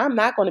I said, I'm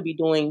not going to be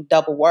doing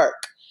double work.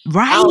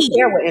 Right. I don't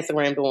care what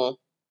Instagram doing.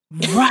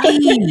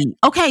 Right.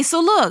 Okay.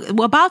 So look,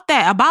 about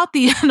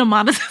the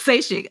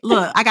monetization.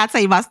 Look, I got to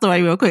tell you my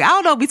story real quick. I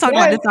don't know if we talked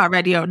about this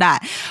already or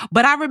not,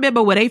 but I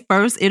remember when they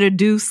first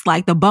introduced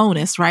like the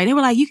bonus, right? They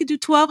were like, you could do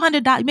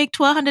 $1,200, make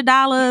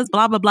 $1,200,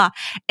 blah, blah, blah.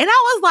 And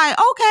I was like,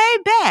 okay,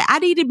 bet. I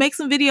need to make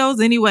some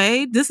videos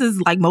anyway. This is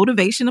like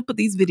motivation to put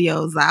these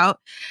videos out.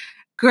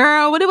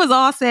 Girl, when it was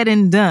all said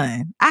and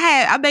done,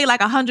 I made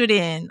like I think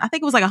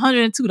it was like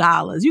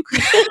 $102. You could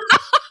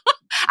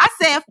I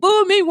said,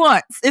 fool me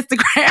once,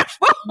 Instagram.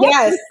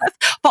 Yes.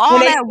 For all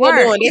that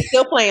work. They're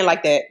still playing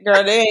like that.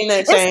 Girl, there ain't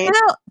nothing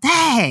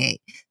changed.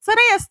 So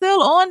they are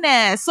still on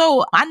that.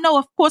 So I know,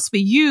 of course, for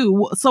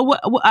you. So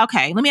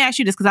okay, let me ask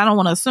you this because I don't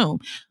want to assume.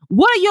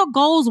 What are your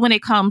goals when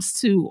it comes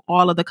to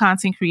all of the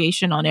content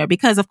creation on there?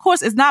 Because of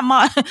course, it's not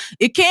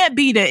it can't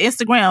be the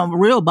Instagram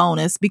real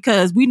bonus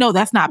because we know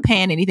that's not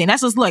paying anything.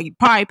 That's just like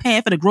probably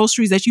paying for the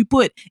groceries that you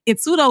put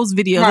into those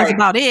videos. Right. That's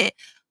about it.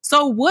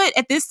 So what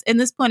in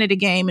this point of the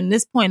game, in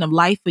this point of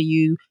life for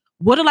you,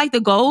 what are like the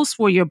goals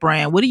for your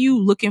brand? What are you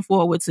looking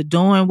forward to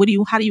doing?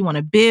 How do you want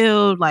to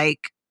build?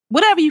 Like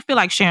whatever you feel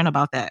like sharing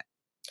about that.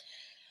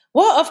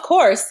 Well, of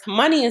course,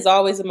 money is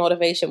always a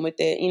motivation with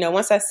it.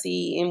 Once I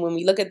see, and when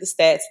we look at the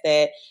stats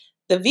that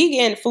the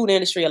vegan food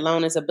industry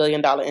alone is $1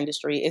 billion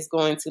industry, it's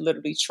going to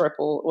literally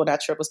triple, well, not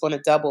triple, it's going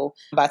to double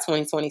by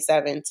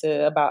 2027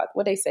 to about,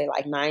 what they say,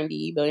 like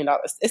 $90 billion.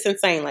 It's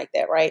insane like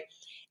that, right?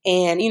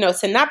 And,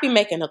 to not be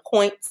making a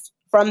point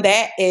from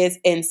that is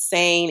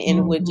insane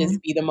and would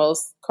just be the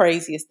most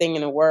craziest thing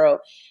in the world.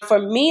 For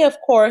me, of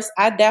course,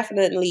 I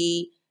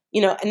definitely,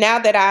 now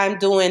that I'm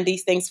doing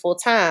these things full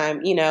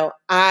time,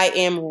 I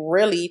am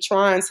really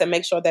trying to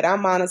make sure that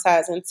I'm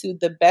monetizing to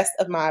the best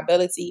of my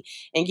ability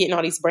and getting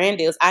all these brand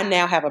deals. I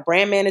now have a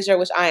brand manager,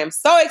 which I am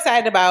so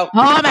excited about. Oh,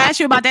 I'm going to ask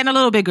you about that in a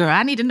little bit, girl.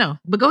 I need to know,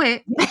 but go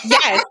ahead.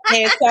 Yes.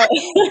 And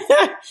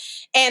so,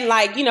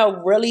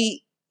 and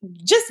really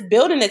just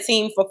building a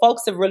team for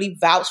folks to really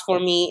vouch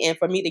for me and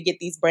for me to get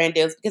these brand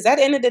deals. Because at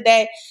the end of the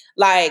day,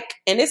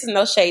 and this is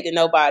no shade to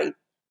nobody,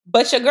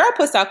 but your girl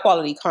puts out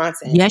quality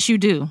content. Yes, you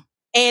do.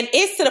 And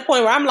it's to the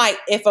point where I'm like,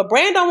 if a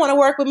brand don't want to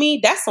work with me,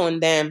 that's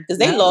on them because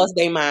they lost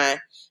their mind.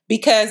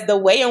 Because the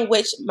way in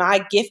which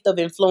my gift of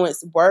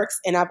influence works,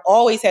 and I've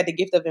always had the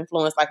gift of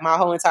influence, like my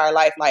whole entire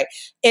life, like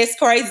it's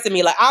crazy to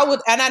me. Like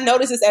and I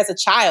noticed this as a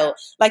child,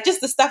 like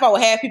just the stuff I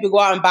would have people go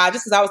out and buy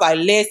just because I was like,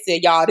 listen,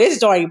 y'all, this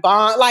joint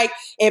bomb. Like,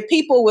 and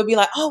people would be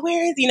like, oh,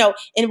 where is,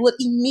 and would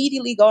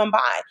immediately go and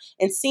buy.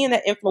 And seeing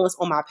that influence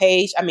on my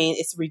page, I mean,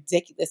 it's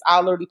ridiculous.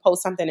 I'll literally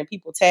post something and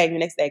people tag me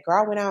next day,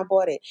 girl, I went out and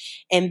bought it.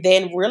 And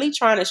then really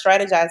trying to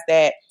strategize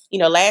that.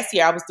 Last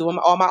year I was doing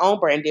all my own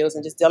brand deals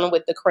and just dealing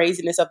with the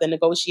craziness of the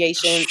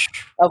negotiations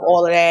of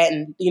all of that.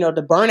 And,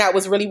 the burnout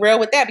was really real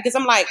with that because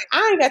I'm like,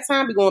 I ain't got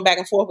time to be going back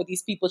and forth with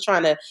these people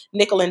trying to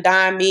nickel and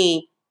dime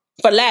me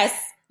for less,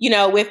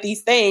 with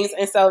these things.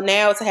 And so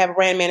now to have a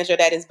brand manager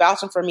that is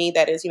vouching for me,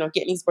 that is,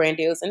 getting these brand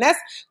deals. And that's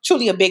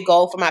truly a big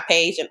goal for my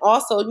page. And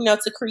also,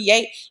 to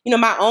create,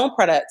 my own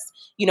products.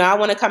 I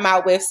want to come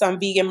out with some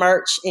vegan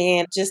merch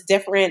and just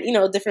different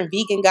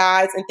vegan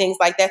guides and things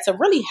like that to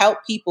really help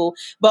people,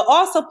 but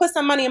also put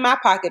some money in my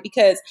pocket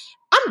because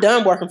I'm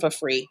done working for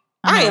free.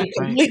 I am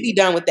completely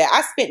done with that.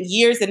 I spent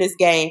years in this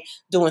game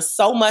doing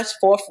so much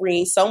for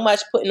free, so much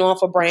putting on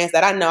for brands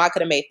that I know I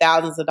could have made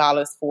thousands of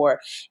dollars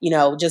for,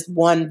 just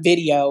one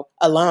video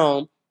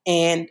alone.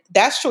 And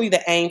that's truly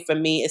the aim for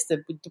me is to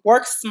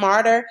work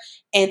smarter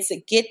and to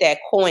get that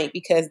point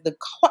because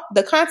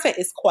the content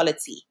is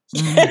quality.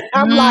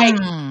 I'm like,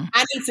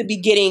 I need to be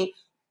getting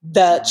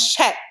the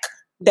check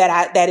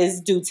that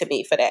is due to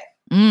me for that.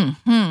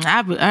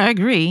 I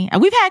agree.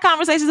 We've had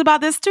conversations about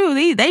this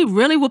too. They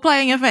really will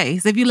play in your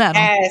face if you let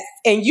them. Yes.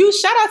 And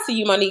shout out to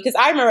you, Monique, because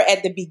I remember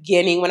at the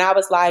beginning when I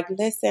was like,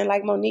 listen,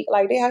 like Monique,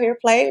 like they out here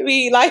playing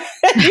me. Like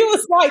you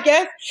was like,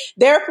 yes,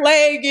 they're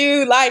playing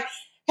you. Like,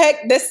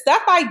 heck, the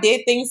stuff I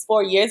did things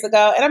 4 years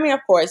ago. And I mean,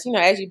 of course,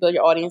 as you build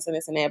your audience and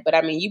this and that, but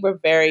I mean, you were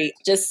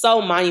just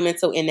so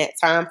monumental in that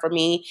time for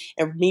me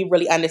and me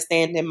really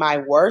understanding my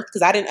worth,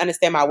 because I didn't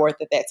understand my worth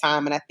at that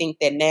time. And I think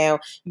that now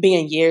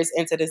being years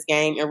into this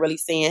game and really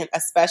seeing,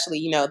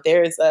 especially,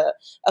 there's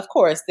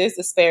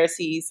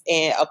disparities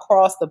and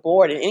across the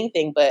board and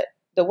anything, but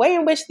the way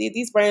in which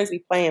these brands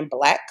be playing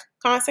Black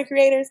content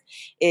creators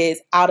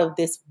is out of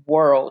this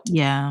world.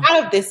 Yeah.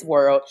 Out of this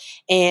world.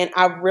 And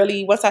I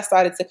really, once I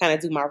started to kind of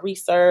do my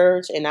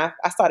research and I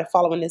started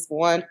following this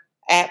one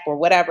app or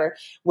whatever,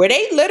 where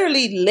they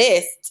literally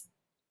list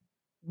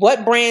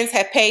what brands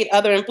have paid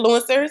other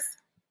influencers.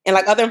 And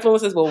like other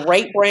influencers will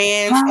rate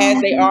brands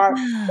as they are.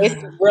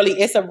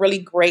 It's a really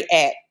great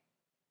app.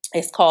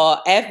 It's called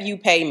FU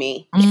Pay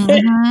Me.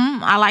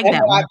 I like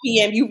that one.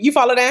 You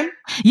follow them?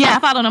 Yeah, I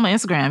follow them on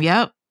Instagram.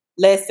 Yep.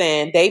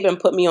 Listen, they've been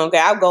putting me on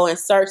there. I'll go and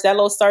search that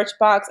little search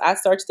box. I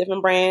search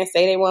different brands,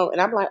 say they want,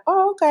 and I'm like,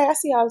 oh, okay, I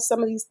see how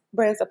some of these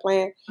brands are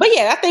playing. But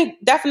yeah, I think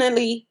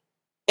definitely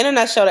in a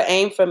nutshell, the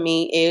aim for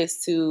me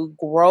is to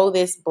grow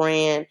this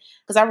brand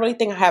because I really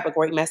think I have a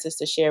great message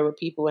to share with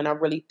people. And I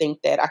really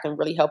think that I can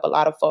really help a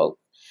lot of folks.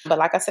 But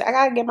like I said, I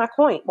got to get my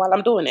point while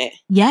I'm doing it.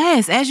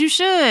 Yes, as you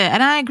should.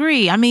 And I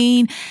agree. I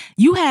mean,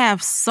 you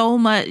have so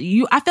much.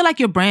 I feel like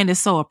your brand is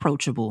so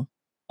approachable.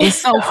 It's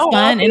so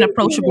fun and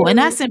approachable. And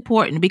that's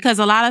important because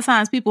a lot of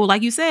times people,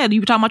 like you said, you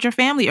were talking about your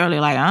family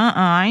earlier, like,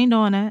 I ain't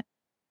doing that.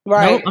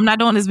 Right. Nope, I'm not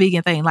doing this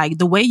vegan thing. Like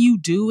the way you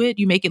do it,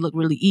 you make it look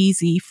really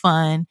easy,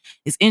 fun.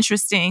 It's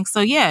interesting.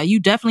 So yeah, you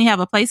definitely have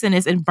a place in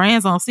this and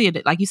brands don't see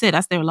it. Like you said,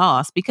 that's their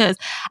loss because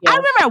I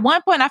remember at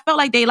one point I felt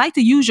like they like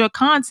to use your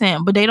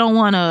content, but they don't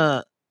want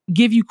to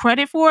give you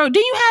credit for it. Do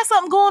you have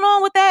something going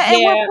on with that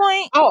at one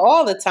point? Oh,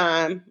 all the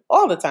time.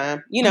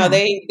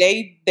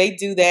 They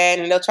do that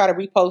and they'll try to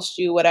repost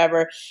you,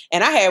 whatever.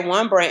 And I had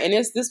one brand,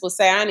 and this will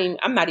say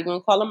I'm not even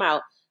gonna call them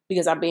out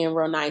because I'm being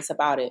real nice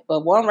about it.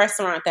 But one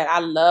restaurant that I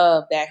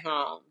love at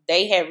home,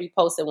 they had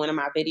reposted one of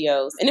my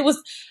videos, and I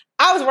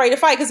was ready to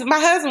fight because my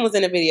husband was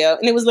in the video,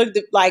 and it was looked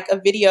like a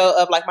video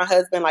of like my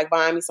husband like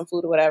buying me some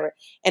food or whatever,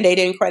 and they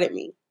didn't credit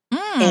me.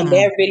 And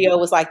their video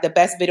was like the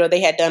best video they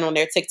had done on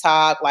their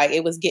TikTok. Like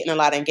it was getting a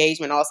lot of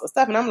engagement, all sorts of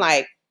stuff. And I'm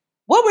like,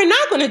 what we're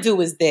not going to do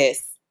is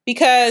this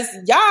because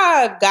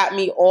y'all got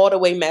me all the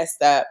way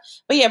messed up.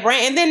 But yeah,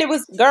 brand. And then it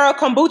was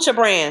kombucha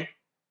brand.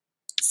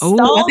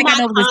 Oh, I think I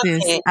know what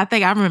this is. I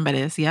think I remember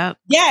this. Yep.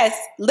 Yes.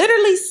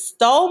 Literally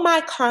stole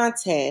my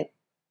content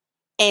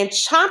and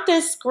chopped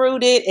and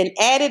screwed it and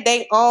added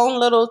their own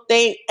little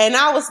thing. And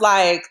I was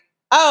like,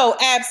 oh,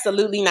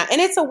 absolutely not. And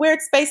it's a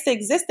weird space to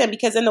exist in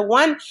because in the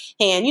one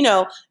hand,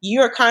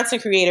 you're a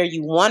content creator.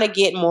 You want to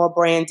get more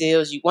brand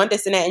deals. You want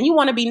this and that. And you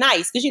want to be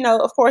nice because,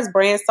 of course,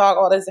 brands talk,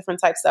 all this different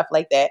type stuff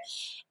like that.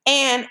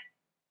 And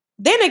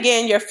then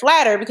again, you're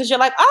flattered because you're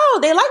like, oh,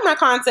 they like my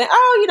content.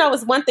 Oh,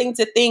 it's one thing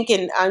to think.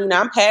 And,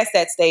 I'm past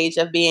that stage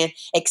of being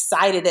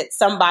excited that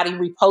somebody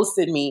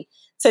reposted me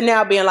to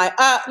now being like,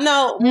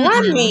 no,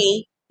 run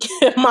me.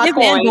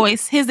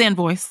 His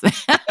invoice.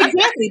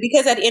 Exactly,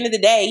 because at the end of the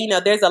day,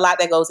 there's a lot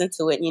that goes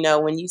into it.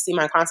 When you see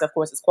my content, of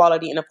course, it's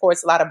quality. And of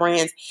course, a lot of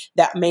brands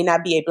that may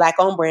not be a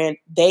Black-owned brand,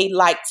 they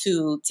like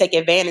to take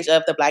advantage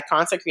of the Black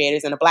content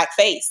creators and the Black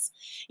face,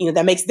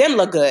 that makes them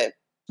look good.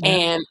 Yeah.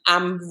 And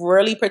I'm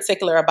really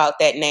particular about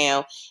that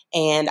now.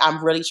 And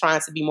I'm really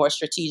trying to be more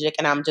strategic.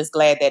 And I'm just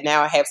glad that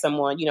now I have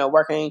someone,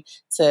 working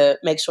to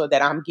make sure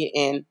that I'm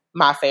getting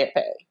my fair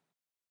pay.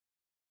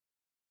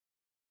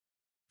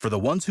 For the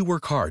ones who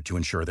work hard to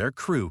ensure their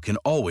crew can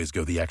always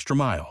go the extra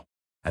mile,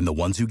 and the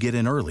ones who get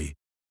in early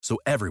so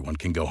everyone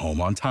can go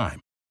home on time,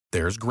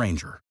 there's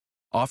Grainger,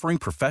 offering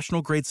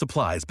professional-grade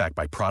supplies backed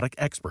by product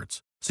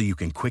experts so you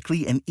can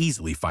quickly and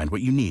easily find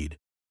what you need.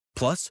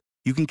 Plus,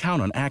 you can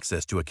count on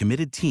access to a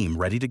committed team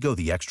ready to go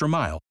the extra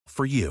mile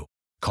for you.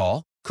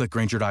 Call, click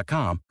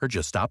Grainger.com, or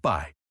just stop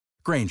by.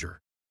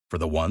 Grainger, for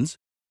the ones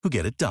who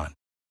get it done.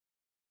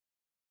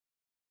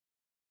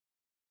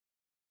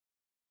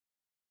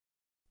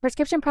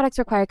 Prescription products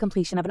require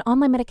completion of an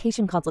online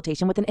medication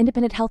consultation with an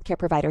independent healthcare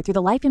provider through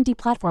the LifeMD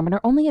platform and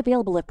are only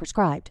available if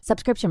prescribed.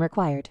 Subscription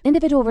required.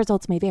 Individual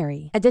results may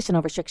vary.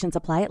 Additional restrictions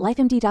apply at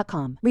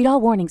lifemd.com. Read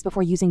all warnings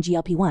before using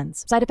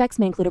GLP-1s. Side effects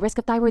may include a risk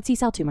of thyroid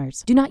C-cell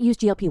tumors. Do not use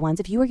GLP-1s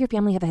if you or your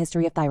family have a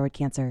history of thyroid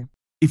cancer.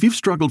 If you've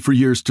struggled for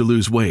years to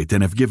lose weight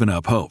and have given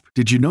up hope,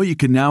 did you know you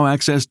can now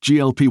access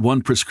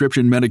GLP-1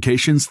 prescription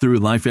medications through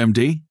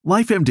LifeMD?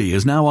 LifeMD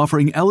is now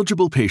offering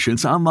eligible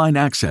patients online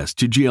access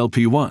to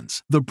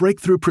GLP-1s, the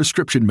breakthrough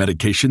prescription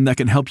medication that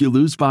can help you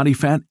lose body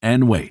fat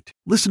and weight.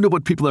 Listen to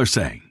what people are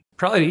saying.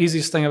 Probably the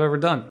easiest thing I've ever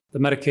done. The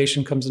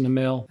medication comes in the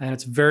mail, and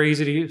it's very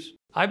easy to use.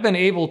 I've been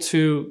able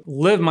to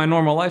live my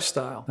normal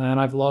lifestyle, and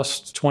I've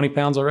lost 20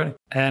 pounds already,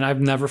 and I've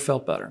never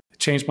felt better. It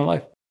changed my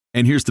life.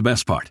 And here's the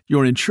best part.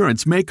 Your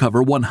insurance may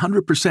cover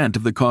 100%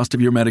 of the cost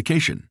of your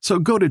medication. So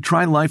go to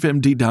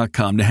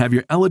TryLifeMD.com to have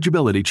your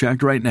eligibility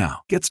checked right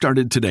now. Get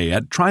started today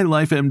at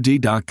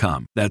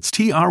TryLifeMD.com. That's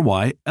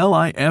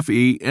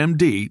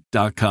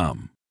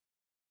TryLifeMD.com.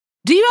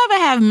 Do you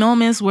ever have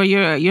moments where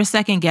you're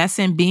second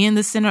guessing being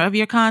the center of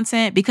your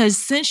content? Because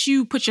since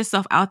you put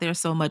yourself out there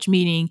so much,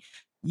 meaning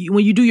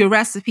when you do your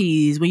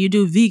recipes, when you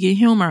do vegan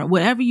humor,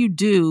 whatever you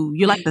do,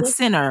 you're like the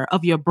center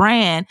of your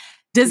brand.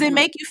 Does it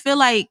make you feel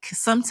like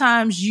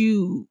sometimes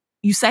you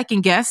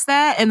second guess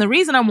that? And the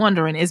reason I'm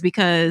wondering is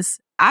because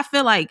I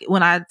feel like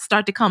when I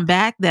start to come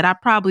back that I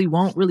probably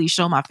won't really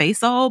show my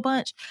face a whole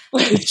bunch.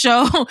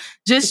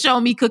 Just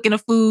show me cooking the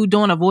food,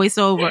 doing a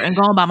voiceover and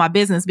going about my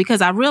business, because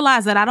I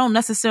realize that I don't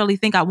necessarily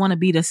think I want to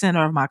be the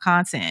center of my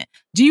content.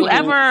 Do you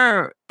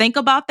ever think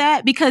about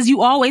that? Because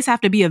you always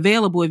have to be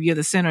available if you're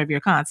the center of your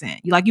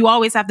content. You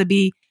always have to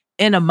be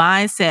in a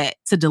mindset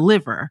to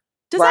deliver.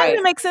 Does that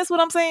even make sense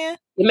what I'm saying?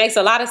 It makes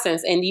a lot of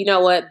sense. And you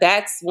know what?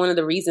 That's one of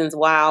the reasons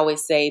why I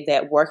always say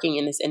that working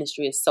in this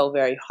industry is so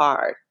very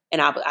hard.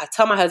 And I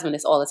tell my husband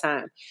this all the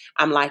time.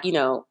 I'm like,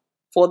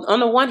 on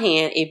the one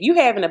hand, if you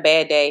having a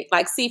bad day,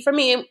 for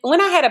me, when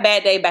I had a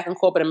bad day back in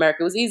corporate America,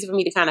 it was easy for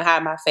me to kind of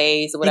hide my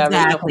face or whatever,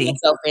 exactly. Put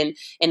myself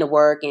in the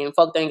work, and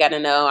folk didn't got to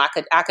know. I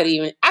could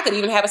even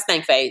have a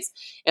stank face.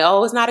 And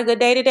it's not a good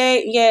day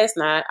today. Yeah, it's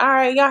not. All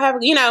right, y'all have,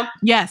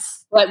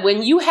 Yes. But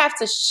when you have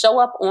to show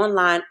up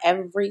online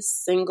every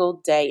single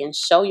day and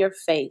show your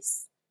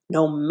face,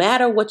 no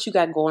matter what you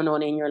got going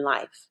on in your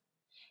life,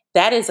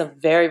 that is a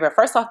very, very,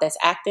 first off, that's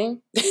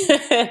acting.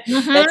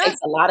 That takes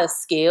a lot of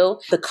skill.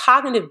 The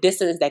cognitive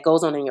dissonance that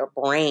goes on in your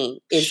brain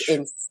is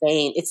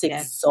insane. It's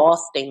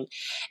exhausting.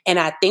 And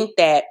I think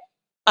that,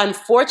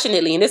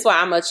 unfortunately, and this is why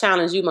I'm going to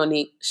challenge you,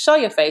 Monique, show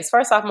your face.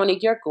 First off,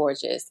 Monique, you're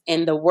gorgeous.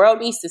 And the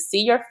world needs to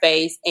see your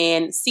face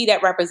and see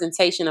that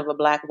representation of a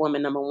Black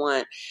woman, number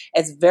one.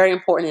 It's very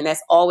important. And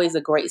that's always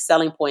a great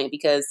selling point,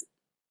 because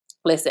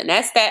listen,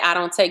 that stat I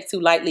don't take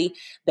too lightly,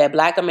 that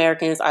Black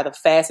Americans are the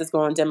fastest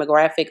growing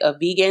demographic of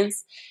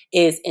vegans,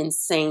 is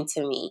insane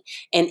to me.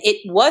 And it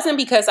wasn't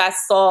because I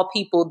saw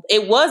people,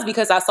 it was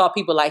because I saw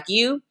people like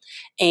you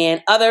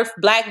and other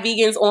Black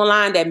vegans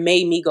online that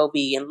made me go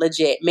vegan,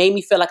 legit, made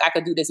me feel like I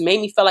could do this,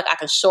 made me feel like I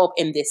can show up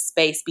in this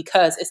space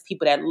because it's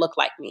people that look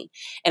like me.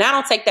 And I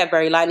don't take that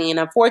very lightly. And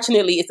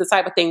unfortunately, it's the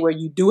type of thing where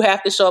you do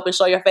have to show up and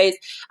show your face.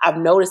 I've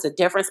noticed a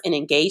difference in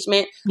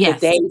engagement. The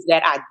days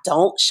that I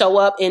don't show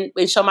up and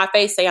show my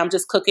face, say I'm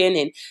just cooking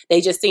and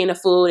they just seeing the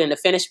food and the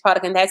finished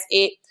product and that's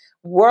it.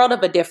 World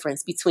of a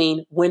difference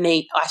between when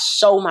I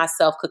show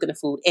myself cooking the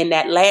food and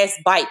that last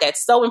bite.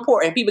 That's so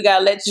important. People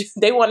gotta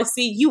they want to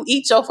see you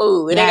eat your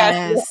food and they gotta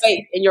see your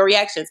face and your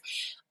reactions.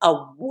 A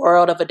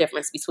world of a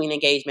difference between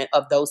engagement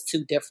of those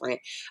two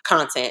different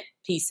content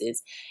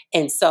pieces.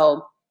 And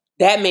so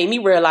that made me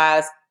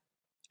realize,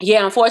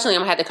 unfortunately,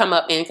 I'm going to have to come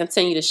up and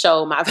continue to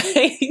show my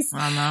face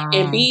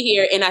and be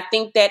here. And I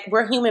think that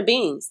we're human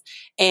beings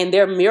and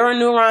there are mirror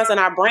neurons in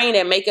our brain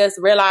that make us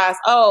realize,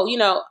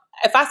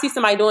 if I see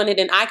somebody doing it,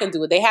 then I can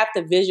do it. They have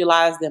to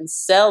visualize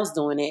themselves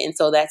doing it. And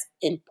so that's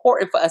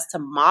important for us to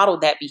model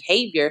that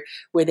behavior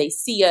where they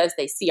see us,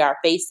 they see our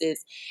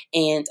faces.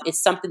 And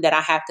it's something that I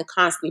have to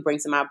constantly bring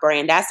to my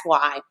brand. That's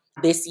why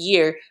this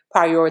year,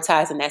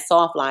 prioritizing that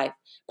soft life,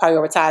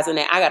 prioritizing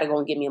that I got to go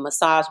and get me a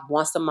massage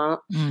once a month.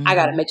 I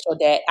got to make sure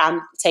that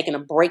I'm taking a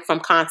break from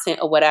content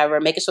or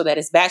whatever, making sure that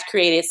it's batch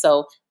created.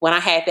 So when I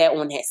have that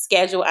on that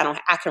schedule,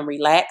 I can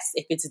relax.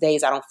 If it's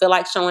days I don't feel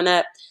like showing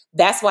up,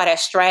 that's why that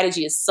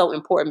strategy is so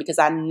important, because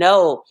I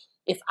know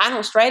if I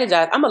don't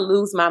strategize, I'm going to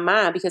lose my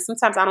mind, because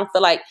sometimes I don't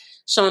feel like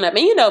showing up.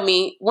 And you know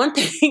me, one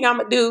thing I'm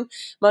going to do,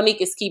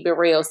 Monique, is keep it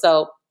real.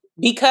 So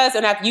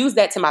and I've used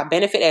that to my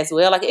benefit as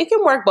well. Like, it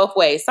can work both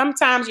ways.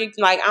 Sometimes you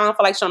can I don't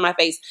feel like showing my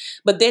face,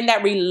 but then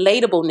that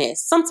relatableness.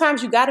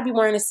 Sometimes you got to be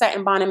wearing a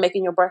satin bonnet and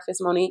making your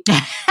breakfast, Monique.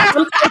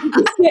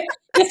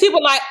 There's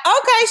people like,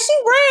 okay, she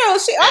real.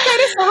 This is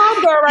the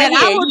homegirl right and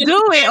here. I will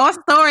do it on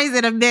stories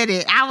in a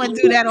minute. I would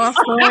do that on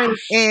stories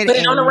Put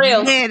it on the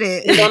rails. Put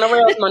it on the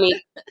rails,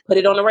 Monique. Put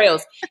it on the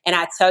rails. And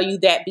I tell you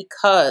that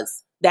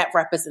because that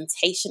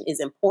representation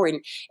is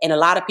important. And a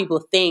lot of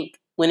people think,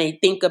 when they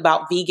think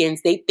about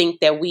vegans, they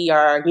think that we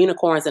are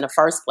unicorns in the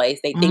first place.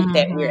 They think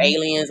that we're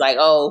aliens, like,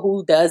 oh,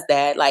 who does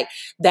that? Like,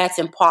 that's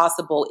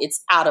impossible.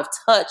 It's out of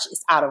touch.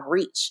 It's out of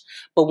reach.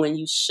 But when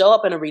you show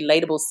up in a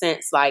relatable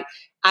sense, like,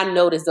 I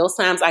notice those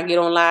times I get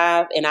on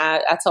live and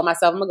I told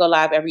myself I'm going to go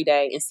live every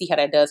day and see how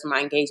that does for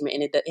my engagement.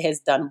 And it has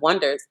done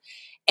wonders.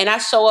 And I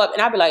show up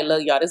and I be like,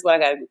 look, y'all, this is what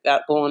I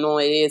got going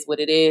on. It is what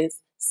it is.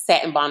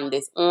 Satin bonnet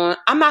is on.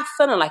 I'm not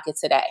feeling like it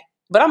today,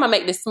 but I'm going to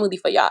make this smoothie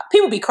for y'all.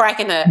 People be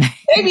cracking up.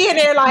 They be in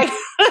there like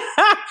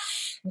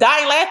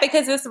dying laughing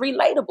because it's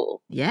relatable.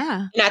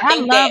 Yeah. And I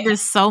love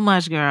this so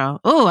much, girl.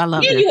 Oh, I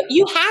love it.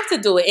 You have to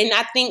do it. And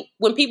I think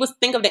when people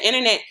think of the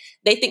internet,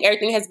 they think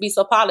everything has to be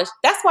so polished.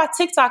 That's why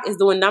TikTok is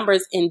doing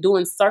numbers and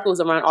doing circles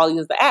around all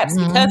these other apps,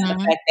 because of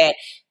the fact that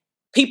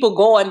people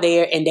go on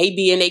there and they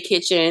be in their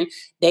kitchen.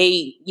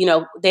 They,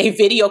 they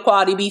video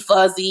quality be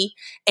fuzzy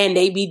and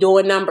they be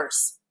doing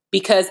numbers.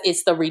 because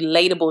it's the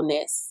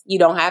relatableness. You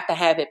don't have to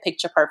have it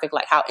picture perfect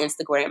like how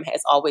Instagram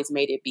has always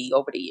made it be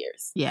over the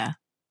years. Yeah.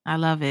 I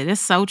love it.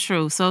 It's so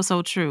true.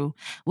 So true.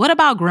 What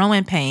about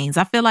growing pains?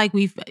 I feel like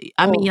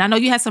I know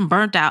you had some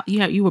burnt out.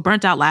 You were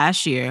burnt out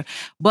last year,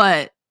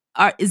 but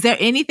is there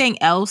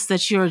anything else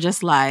that you're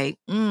just like,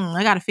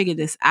 I got to figure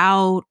this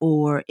out,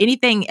 or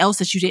anything else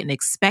that you didn't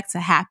expect to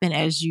happen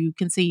as you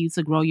continue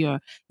to grow your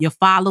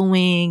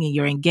following and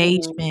your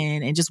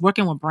engagement and just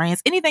working with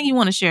brands? Anything you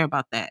want to share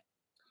about that?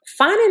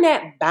 Finding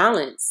that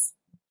balance.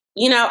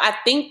 I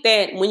think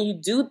that when you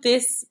do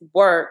this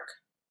work,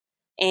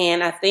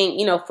 and I think,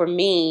 for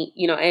me,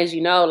 as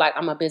you know, like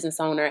I'm a business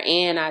owner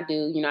and I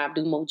do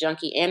Mood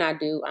Junkie and I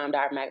do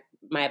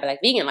My Black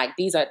Vegan. Like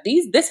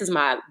this is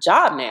my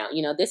job now.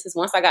 This is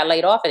once I got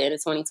laid off at the end of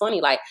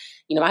 2020, like,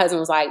 my husband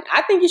was like,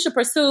 I think you should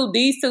pursue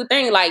these two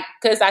things, like,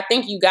 because I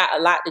think you got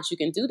a lot that you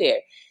can do there.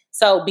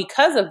 So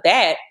because of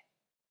that,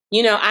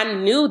 I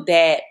knew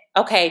that,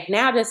 okay,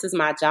 now this is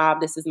my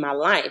job. This is my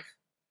life.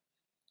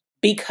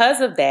 Because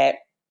of that,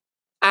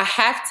 I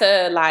have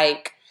to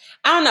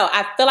I don't know.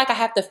 I feel like I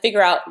have to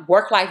figure out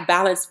work-life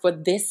balance for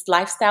this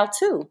lifestyle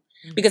too.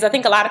 Because I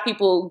think a lot of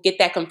people get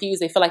that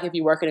confused. They feel like if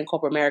you're working in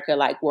corporate America,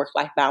 like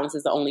work-life balance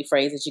is the only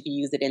phrase that you can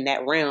use it in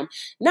that realm.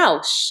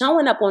 No,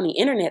 showing up on the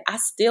internet, I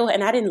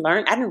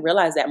didn't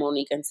realize that,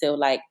 Monique, until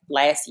like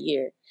last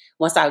year,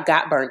 once I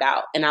got burned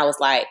out. And I was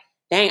like,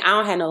 dang, I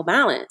don't have no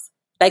balance.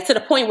 Like to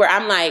the point where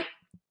I'm like,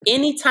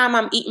 anytime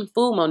I'm eating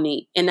food,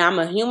 Monique, and I'm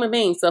a human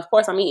being, so of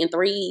course I'm eating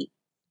 3,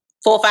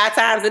 4, 5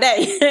 times a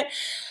day.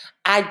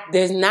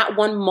 There's not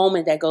one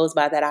moment that goes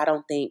by that I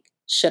don't think,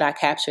 should I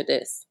capture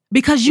this?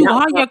 Because you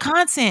are your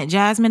content,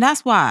 Jasmine.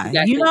 That's why.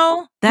 Exactly.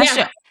 That's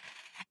your...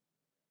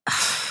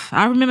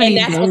 I remember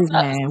these days,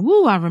 man.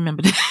 Woo, I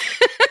remember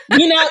that.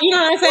 You know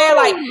what I'm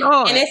saying?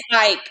 Lord. And it's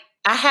like,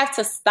 I have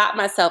to stop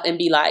myself and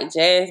be like,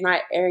 Jazz,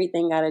 not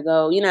everything gotta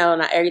go,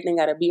 not everything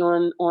gotta be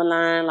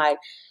online. Like,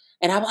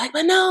 and I'm like,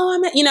 but no,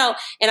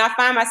 and I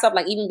find myself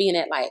like even being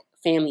at like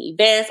family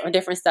events or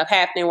different stuff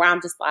happening where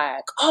I'm just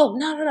like, oh,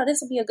 no,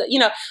 this will be a good,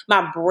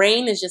 my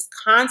brain is just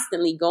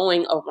constantly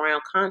going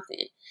around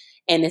content.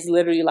 And it's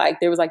literally like,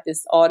 there was like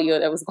this audio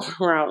that was going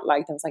around,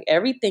 like, that was like,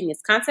 everything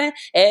is content.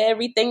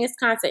 Everything is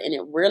content. And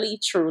it really,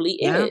 truly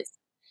is.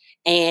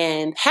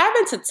 And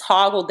having to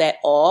toggle that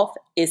off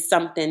is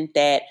something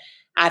that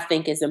I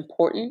think is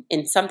important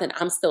and something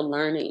I'm still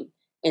learning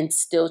and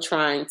still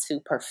trying to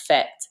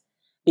perfect.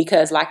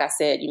 Because like I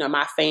said,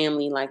 my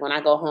family, like when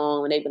I go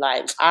home and they be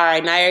like, all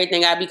right, now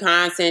everything gotta be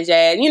content,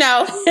 Jazz,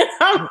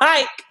 I'm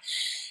like,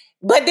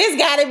 but this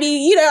gotta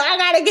be, I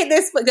gotta get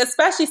this,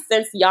 especially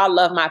since y'all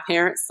love my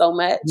parents so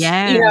much,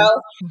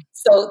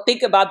 So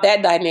think about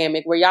that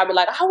dynamic where y'all be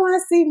like, I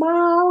want to see mom,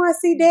 I want to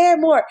see dad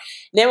more.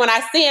 Then when I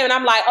see him and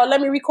I'm like, oh,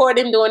 let me record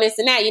him doing this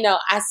and that,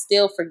 I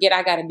still forget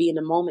I gotta be in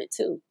the moment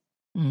too.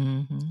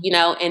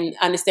 Mm-hmm. And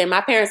understand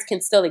my parents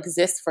can still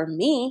exist for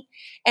me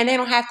and they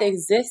don't have to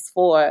exist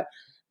for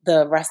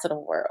the rest of the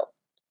world.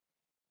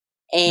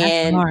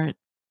 And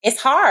it's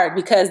hard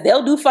because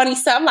they'll do funny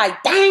stuff. I'm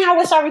like, dang, I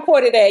wish I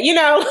recorded that,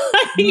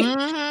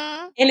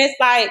 Mm-hmm. And it's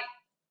like,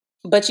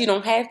 but you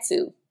don't have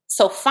to.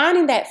 So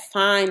finding that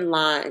fine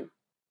line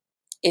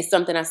is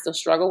something I still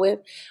struggle with,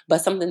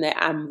 but something that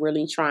I'm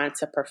really trying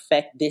to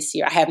perfect this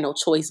year. I have no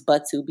choice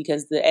but to,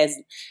 because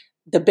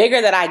the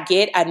bigger that I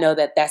get, I know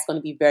that that's going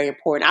to be very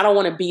important. I don't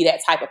want to be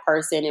that type of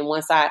person. And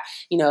once I,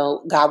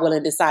 God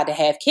willing, decide to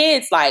have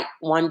kids, like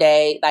one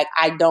day, like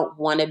I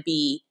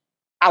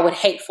would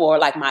hate for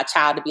like my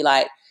child to be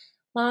like,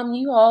 Mom,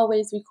 you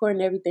always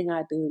recording everything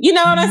I do. You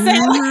know what I'm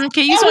saying? Like,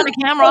 can you turn the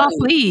camera off,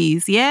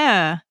 please?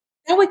 Yeah.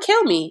 That would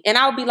kill me. And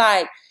I would be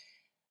like,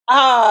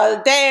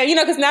 oh, damn,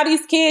 because now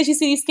these kids, you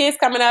see these kids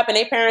coming up and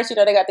their parents, they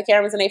got the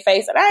cameras in their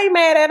face. And I ain't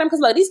mad at them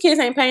because, look, these kids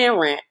ain't paying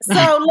rent.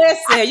 So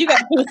listen, you got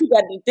to do what you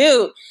got to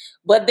do.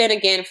 But then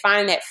again,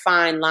 find that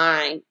fine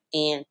line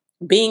and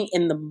being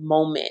in the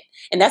moment.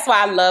 And that's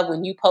why I love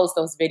when you post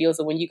those videos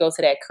or when you go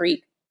to that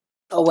creek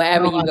or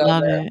wherever you go. I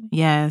love it.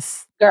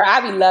 Yes. Girl,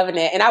 I be loving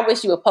it. And I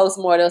wish you would post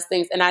more of those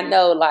things. And I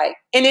know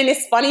and then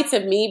it's funny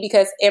to me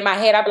because in my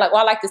head, I'd be like,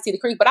 well, I like to see the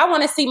creek, but I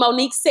want to see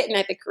Monique sitting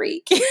at the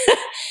creek.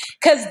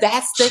 Because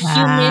that's the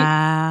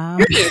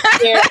human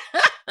experience.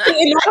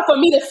 In order for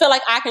me to feel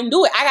like I can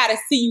do it, I got to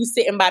see you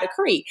sitting by the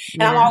creek.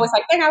 And I'm always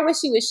like, dang, I wish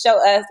you would show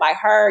us like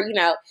her,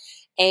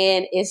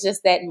 and it's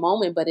just that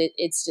moment, but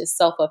it's just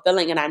so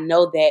fulfilling. And I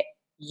know that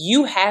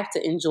you have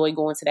to enjoy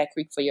going to that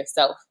creek for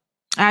yourself.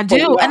 I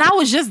do. And I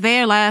was just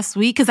there last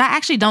week because I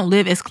actually don't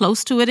live as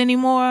close to it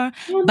anymore.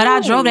 But I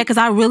drove there because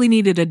I really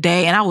needed a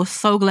day. And I was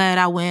so glad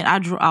I went.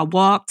 I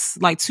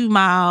walked like 2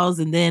 miles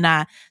and then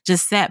I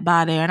just sat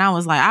by there. And I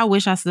was like, I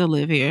wish I still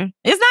live here.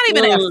 It's not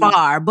even that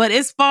far, but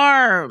it's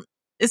far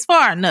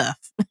enough.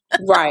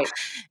 Right.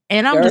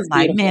 And I'm just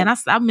like, beautiful. Man,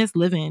 I miss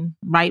living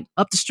right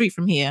up the street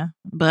from here.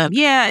 But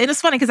yeah, it is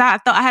funny because I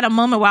thought I had a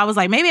moment where I was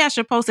like, maybe I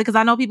should post it because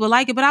I know people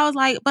like it. But I was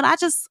like, but I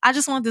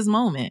just want this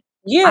moment.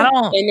 Yeah,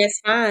 and it's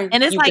fine.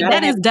 And it's like,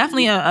 that is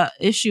definitely a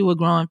issue with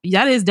growing.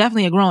 That is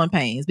definitely a growing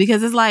pains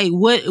because it's like,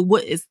 what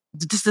is,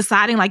 just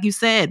deciding, like you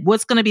said,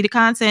 what's going to be the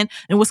content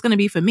and what's going to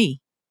be for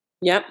me.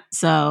 Yep.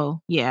 So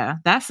yeah,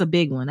 that's a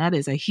big one. That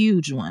is a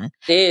huge one.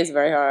 It is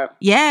very hard.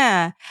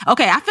 Yeah.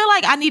 Okay. I feel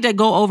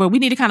like we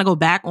need to kind of go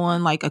back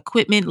on like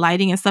equipment,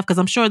 lighting and stuff. Cause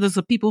I'm sure there's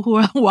people who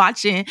are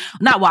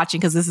not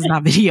watching cause this is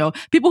not video.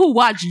 People who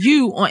watch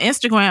you on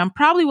Instagram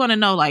probably want to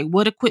know like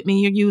what equipment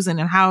you're using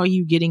and how are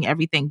you getting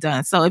everything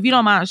done. So if you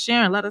don't mind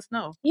sharing, let us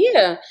know.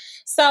 Yeah.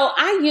 So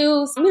I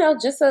use,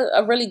 just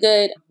a really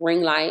good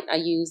ring light. I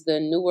use the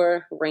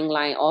newer ring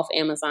light off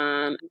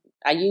Amazon.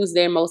 I use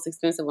their most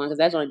expensive one because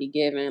that's going to be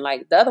given.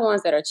 Like the other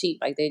ones that are cheap,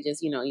 like they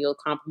just, you'll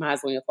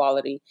compromise on your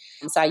quality.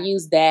 So I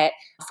use that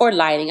for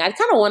lighting. I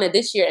kind of want to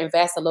this year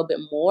invest a little bit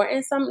more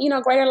in some,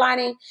 greater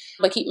lighting.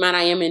 But keep in mind,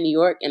 I am in New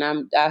York and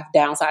I've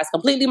downsized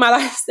completely my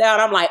lifestyle.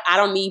 And I'm like, I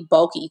don't need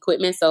bulky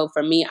equipment. So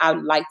for me, I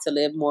would like to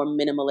live more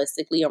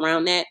minimalistically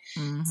around that.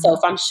 Mm-hmm. So if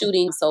I'm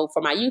shooting,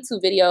 for my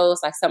YouTube videos,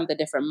 like some of the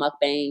different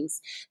mukbangs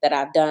that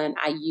I've done,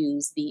 I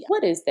use the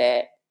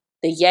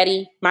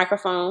Yeti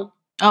microphone.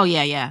 Oh,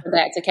 yeah.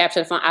 That to capture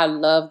the fun. I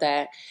love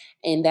that.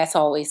 And that's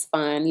always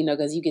fun,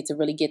 because you get to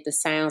really get the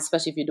sound,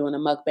 especially if you're doing a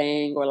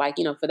mukbang or like,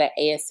 for that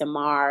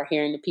ASMR,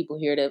 hearing the people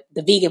hear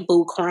the vegan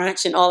food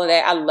crunch and all of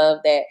that. I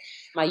love that.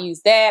 I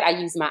use that. I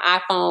use my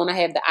iPhone. I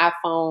have the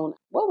iPhone.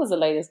 What was the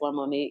latest one,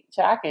 Monique?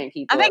 I can't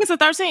keep I think it's a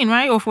 13,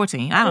 right? Or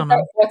 14. I don't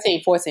know.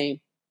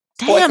 14.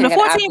 Damn, the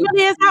 14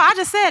 really is out. I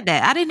just said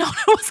that. I didn't know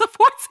it was a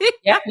 14.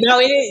 Yeah, no,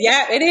 it is.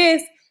 Yeah, it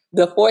is.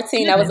 The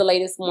 14, that was the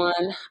latest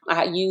one.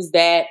 I use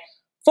that.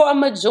 For a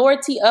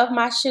majority of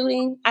my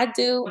shooting, I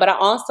do, but I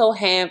also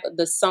have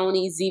the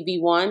Sony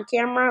ZV-1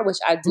 camera, which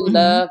I do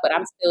love, but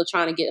I'm still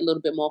trying to get a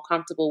little bit more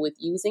comfortable with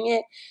using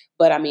it.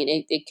 But I mean,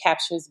 it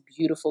captures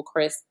beautiful,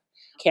 crisp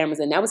cameras.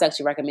 And that was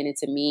actually recommended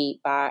to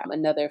me by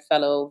another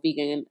fellow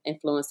vegan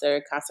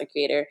influencer, content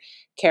creator,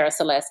 Cara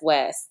Celeste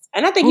West.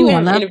 And I think you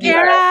have interviewed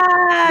her.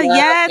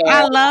 Yes,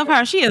 I love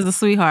her. She is a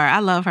sweetheart. I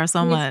love her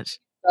so much.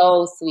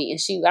 So sweet.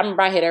 And I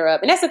remember I hit her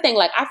up. And that's the thing,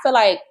 like, I feel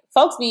like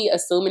folks be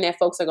assuming that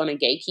folks are going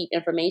to gatekeep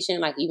information,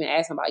 like even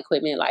asking about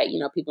equipment, like,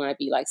 people might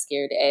be like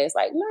scared to ask.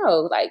 Like,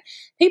 no, like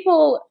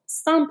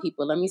some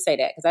people, let me say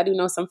that, because I do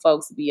know some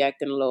folks be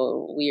acting a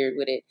little weird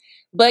with it.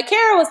 But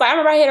Cara was like, I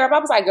remember I hit her up. I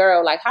was like,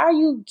 girl, like, how are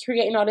you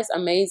creating all this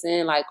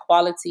amazing, like,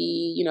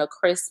 quality,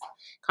 crisp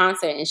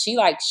content? And she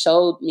like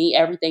showed me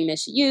everything that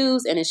she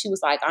used. And then she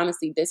was like,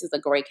 honestly, this is a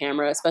great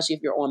camera, especially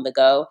if you're on the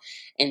go.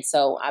 And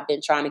so I've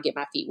been trying to get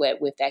my feet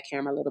wet with that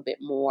camera a little bit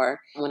more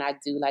when I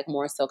do like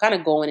more so kind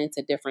of going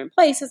into different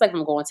places. Like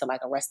I'm going to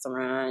like a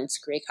restaurant to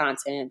create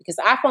content because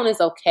the iPhone is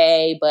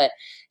okay, but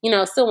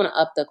still want to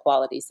up the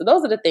quality. So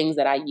those are the things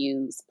that I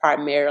use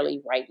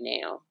primarily right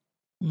now.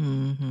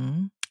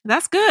 Mm-hmm.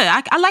 That's good.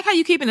 I like how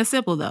you keeping it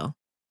simple though.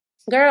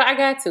 Girl, I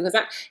got to,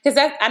 because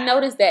I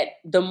noticed that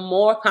the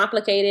more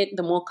complicated,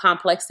 the more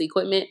complex the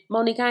equipment,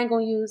 Monique, I ain't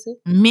gonna use it.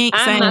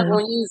 I'm not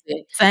gonna use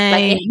it.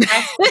 Same.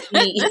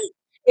 Like,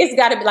 it's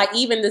got to be like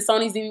even the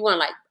Sony ZV-1.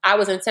 Like I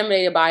was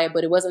intimidated by it,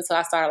 but it wasn't until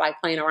I started like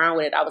playing around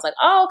with it. I was like,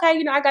 oh,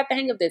 okay, I got the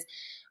hang of this.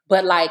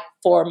 But like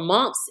for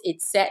months,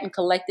 it sat and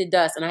collected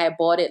dust. And I had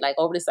bought it like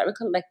over the summer, it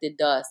collected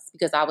dust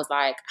because I was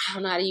like, I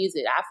don't know how to use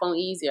it. iPhone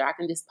easier. I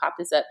can just pop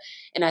this up.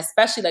 And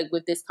especially like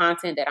with this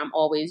content that I'm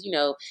always,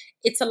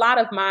 it's a lot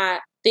of my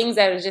things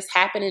that are just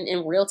happening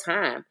in real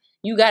time.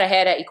 You got to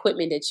have that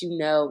equipment that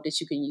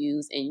that you can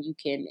use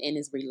and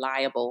is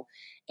reliable.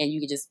 And you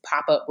can just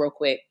pop up real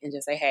quick and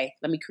just say, hey,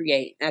 let me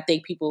create. And I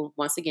think people,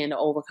 once again, the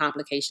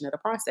overcomplication of the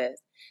process.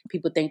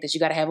 People think that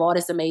you got to have all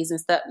this amazing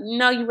stuff.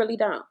 No, you really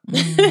don't.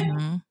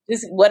 Mm-hmm.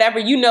 Just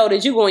whatever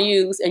that you're going to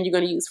use and you're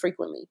going to use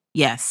frequently.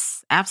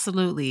 Yes,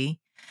 absolutely.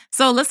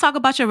 So let's talk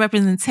about your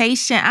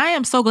representation. I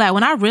am so glad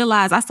when I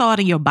realized I saw it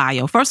in your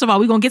bio. First of all,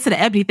 we're going to get to the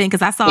Ebony thing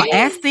because I saw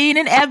Astine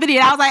and Ebony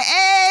and I was like,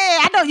 hey,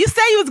 I know you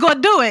said you was going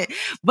to do it,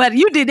 but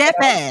you did that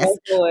fast.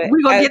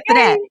 We're going to get to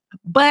that.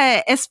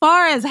 But as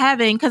far as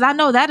because I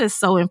know that is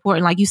so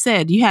important. Like you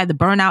said, you had the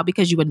burnout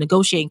because you were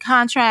negotiating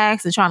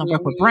contracts and trying to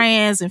work with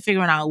brands and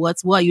figuring out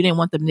what's what. You didn't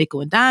want them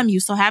nickel and dime you.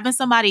 So having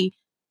somebody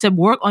to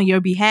work on your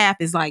behalf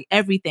is like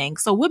everything.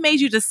 So what made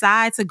you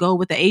decide to go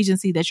with the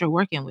agency that you're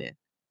working with?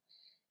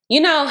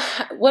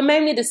 What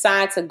made me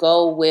decide to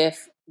go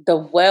with the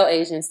Well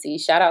Agency,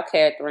 shout out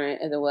Catherine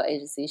at the Well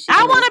Agency.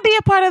 I want to be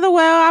a part of the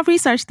Well. I've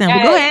researched them.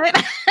 Go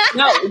ahead.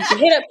 No,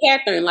 hit up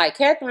Catherine. Like,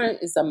 Catherine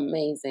is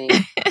amazing.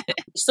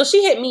 So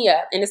she hit me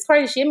up, and it's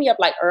crazy. She hit me up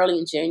like early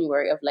in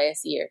January of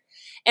last year.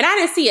 And I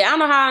didn't see it. I don't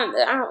know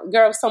how,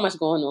 girl, so much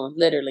going on,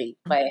 literally,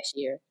 last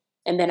year.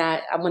 And then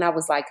when I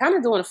was like kind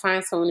of doing a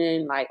fine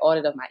tuning, like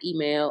audit of my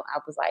email, I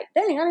was like,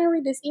 dang, I didn't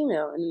read this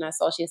email. And then I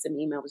saw she had sent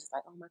me an email, was just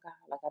like, oh my God,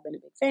 like I've been a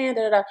big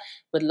fan,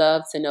 would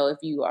love to know if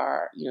you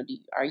are,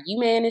 are you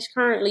managed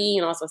currently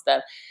and all sorts of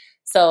stuff.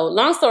 So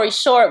long story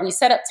short, we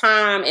set up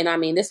time. And I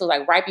mean, this was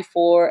like right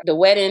before the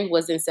wedding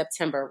was in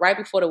September, right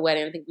before the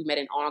wedding. I think we met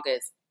in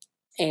August.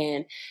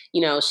 And,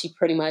 she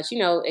pretty much,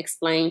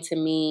 explained to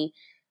me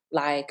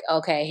like,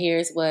 okay,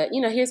 here's what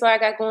I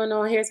got going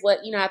on. Here's what,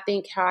 I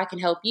think how I can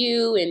help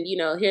you. And,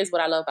 here's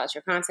what I love about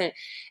your content.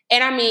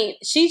 And I mean,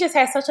 she just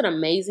has such an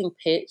amazing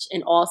pitch.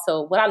 And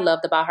also what I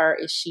loved about her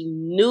is she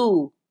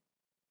knew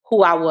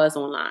who I was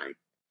online.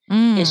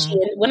 And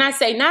when I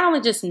say not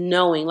only just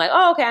knowing, like,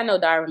 oh, okay, I know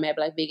Diary of a Mad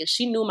Black Vegan,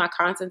 she knew my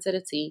content to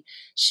the T.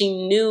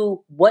 She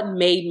knew what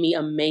made me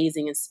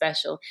amazing and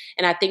special.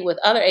 And I think with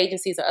other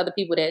agencies or other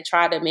people that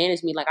try to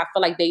manage me, like, I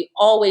feel like they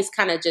always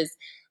kind of just,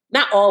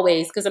 not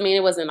always, because I mean,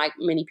 it wasn't like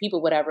many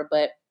people, whatever,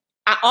 but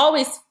I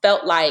always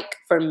felt like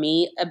for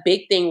me, a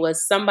big thing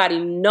was somebody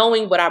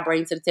knowing what I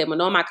bring to the table,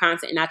 knowing my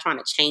content and not trying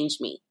to change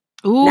me.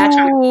 Ooh,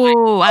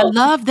 I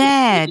love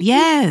that.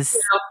 Yes.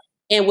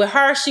 And with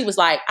her, she was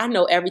like, I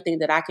know everything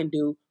that I can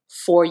do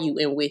for you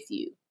and with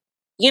you.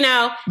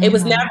 It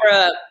was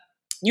never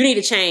you need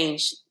to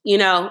change,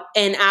 and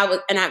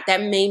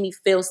that made me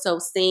feel so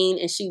seen.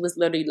 And she was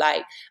literally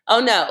like, oh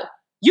no,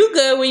 you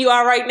good where you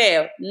are right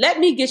now. Let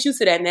me get you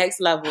to that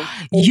next level.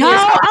 Yo,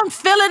 I'm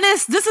feeling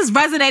this. This is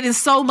resonating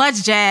so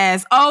much,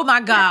 Jazz. Oh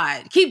my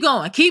God. Keep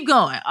going.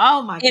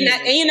 Oh my God.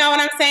 And you know what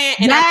I'm saying?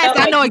 And yes,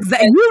 I know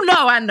exactly.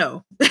 I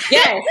know.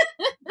 Yes,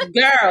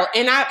 girl.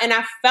 And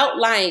I felt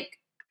like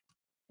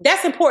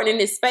that's important in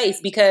this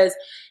space because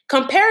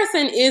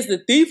comparison is the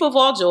thief of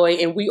all joy.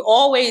 And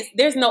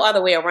there's no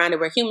other way around it.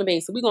 We're human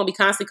beings. So we're going to be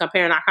constantly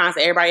comparing our content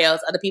to everybody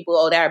else, other people,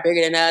 oh, that are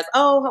bigger than us.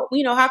 Oh,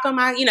 how come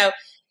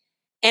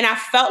and I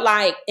felt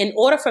like in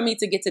order for me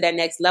to get to that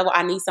next level,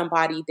 I need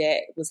somebody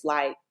that was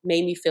like,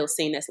 made me feel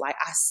seen as like,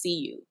 I see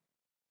you.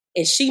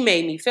 And she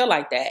made me feel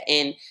like that.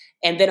 And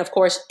then of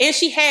course, and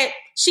she had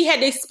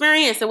the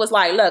experience. It was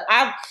like, look,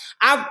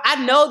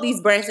 I know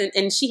these brands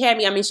and she had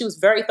me, I mean, she was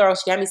very thorough.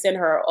 She had me send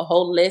her a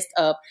whole list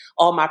of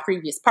all my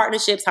previous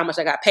partnerships, how much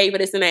I got paid for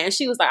this and that. And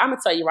she was like, I'm going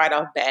to tell you right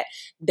off bat,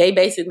 they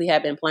basically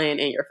have been playing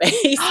in your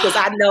face because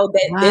I know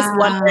that this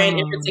one brand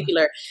in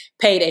particular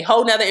paid a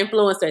whole nother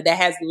influencer that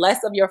has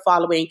less of your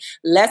following,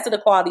 less of the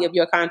quality of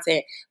your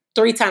content,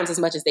 3 times as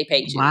much as they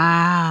paid you.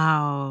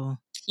 Wow.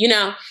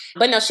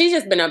 But no, she's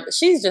just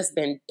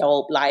been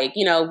dope. Like,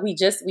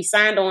 we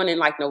signed on in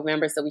like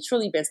November. So we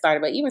truly been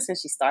started. But even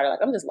since she started, like,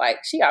 I'm just like,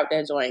 she out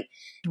there killing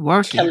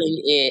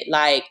it.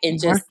 Like,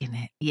 and just, working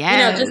it.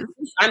 Yeah. Just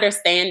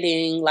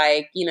understanding,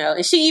 like,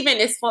 and she even,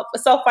 it's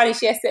so funny.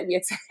 She had sent me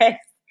a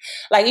text.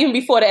 Like, even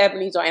before the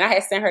Ebony joint, I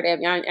had sent her the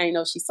Ebony. I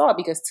know she saw it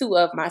because 2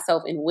 of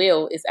myself and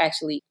Will is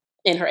actually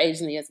in her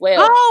agency as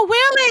well. Oh,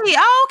 really?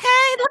 Oh,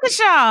 okay. Look at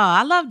y'all.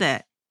 I love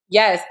that.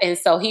 Yes. And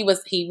so he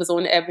was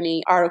on the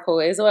Ebony article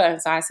as well.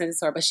 And so I sent it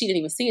to her, but she didn't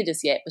even see it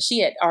just yet. But she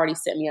had already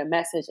sent me a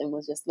message and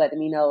was just letting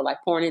me know, like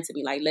pouring into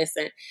me, like,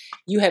 listen,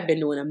 you have been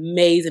doing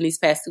amazing these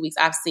past 2 weeks.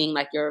 I've seen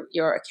like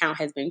your account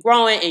has been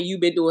growing and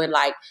you've been doing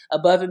like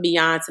above and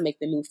beyond to make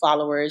the new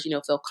followers,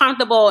 feel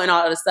comfortable and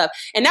all of the stuff.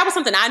 And that was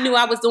something I knew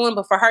I was doing,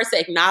 but for her to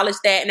acknowledge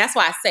that, and that's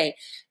why I say,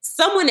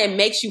 someone that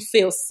makes you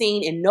feel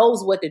seen and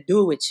knows what to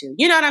do with you.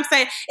 You know what I'm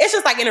saying? It's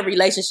just like in a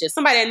relationship.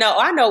 Somebody that know,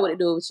 I know what to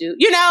do with you.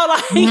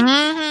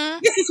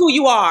 This is who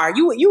you are.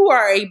 You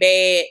are a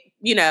bad,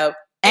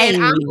 and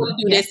I'm going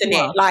to do this and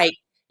that, like,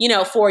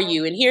 for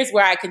you. And here's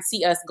where I can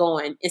see us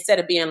going instead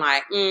of being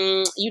like,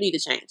 you need to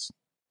change.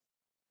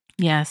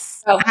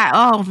 Yes.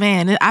 Oh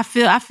man, I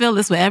feel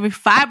this with every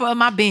fiber of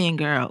my being,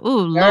 girl.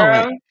 Ooh,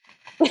 Lord.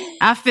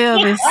 I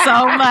feel this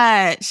so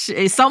much.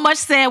 It's so much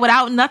said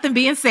without nothing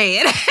being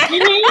said.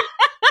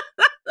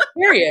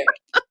 Period.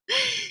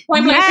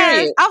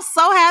 Yes, I'm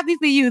so happy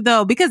for you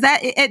though, because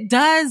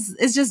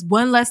it's just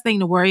one less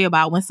thing to worry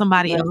about when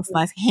somebody else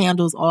like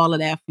handles all of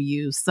that for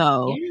you.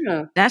 So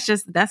that's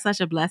such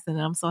a blessing,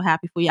 and I'm so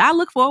happy for you. I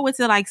look forward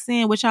to like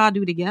seeing what y'all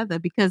do together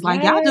because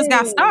like y'all just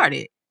got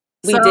started.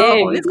 We did.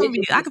 It's gonna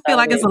be. I can feel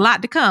like it's a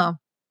lot to come.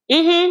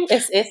 Mm-hmm.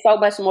 It's so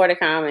much more to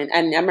come, and I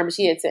remember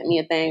she had sent me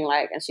a thing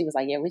like, and she was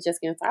like, "Yeah, we just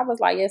getting." I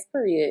was like, "Yes,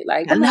 period."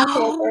 Like, I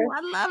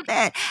love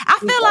that. I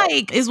feel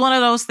like it's one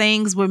of those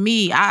things where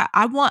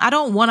I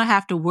don't want to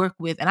have to work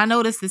with, and I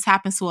notice this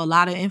happens to a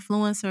lot of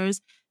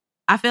influencers.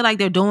 I feel like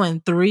they're doing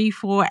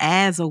 3-4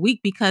 ads a week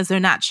because they're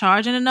not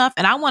charging enough,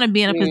 and I want to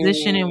be in a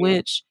position in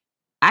which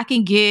I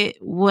can get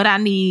what I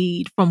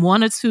need from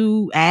 1 or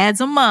 2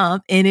 ads a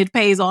month, and it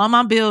pays all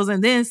my bills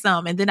and then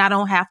some, and then I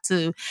don't have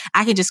to.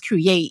 I can just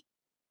create.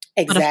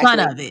 For the fun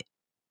of it.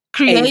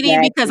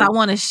 Creating because I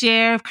want to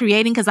share,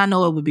 creating because I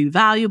know it would be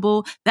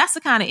valuable. That's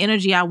the kind of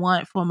energy I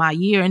want for my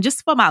year and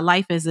just for my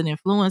life as an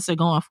influencer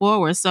going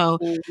forward. So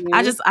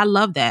I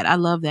love that. I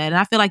love that. And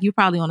I feel like you're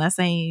probably on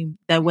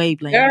that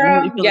wavelength.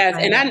 Girl, yes.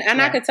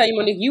 And I can tell you,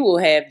 Monique, you will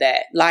have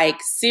that.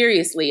 Like,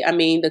 seriously. I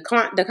mean, the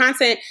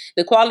content,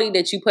 the quality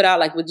that you put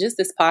out, like with just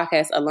this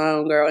podcast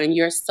alone, girl, and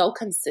you're so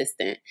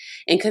consistent.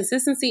 And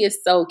consistency is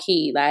so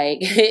key. Like,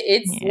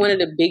 it's one of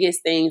the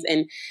biggest things.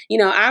 And,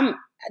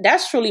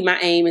 that's truly my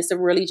aim, is to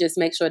really just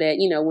make sure that,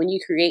 when you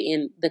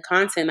creating the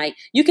content, like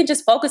you can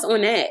just focus on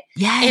that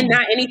and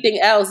not anything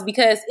else,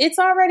 because it's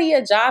already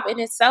a job in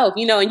itself,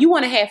 and you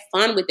want to have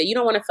fun with it. You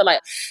don't want to feel like,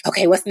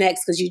 okay, what's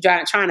next? Because you're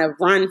trying to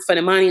run for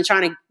the money and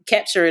trying to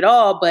capture it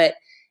all. But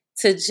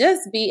to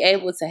just be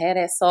able to have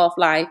that soft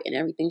life and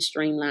everything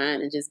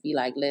streamlined and just be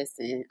like,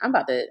 listen, I'm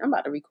about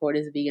to record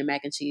this vegan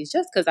mac and cheese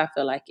just because I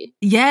feel like it.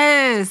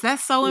 Yes,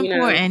 that's so You know?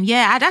 important.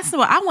 Yeah, that's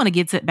what I want to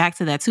get back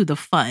to that too. The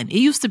fun. It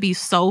used to be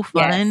so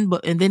fun, Yes.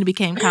 and then it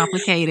became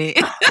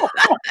complicated.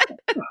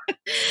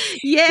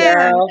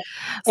 Yeah. Girl.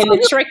 And So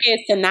the trick is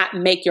to not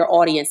make your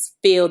audience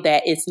feel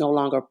that it's no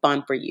longer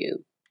fun for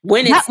you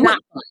when it's not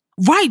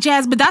fun. Right,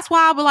 Jazz, but that's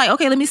why I was like,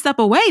 okay, let me step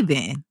away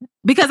then.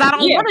 Because I don't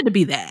want it to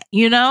be that,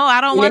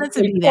 I don't want it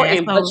to be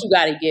that. But you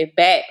got to give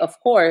back, of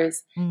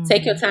course.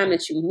 Take your Mhm. time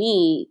that you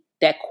need,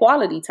 that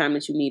quality time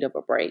that you need of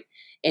a break,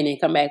 and then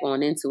come back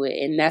on into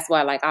it. And that's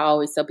why, like, I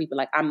always tell people,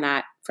 like,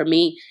 for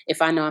me,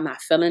 if I know I'm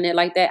not feeling it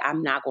like that,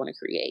 I'm not going to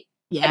create.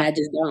 Yeah. And I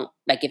just don't.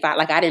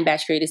 Like, I didn't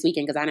batch create this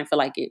weekend because I didn't feel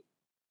like it.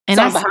 And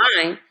so I'm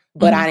behind,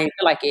 but Mhm. I didn't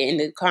feel like it. And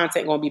the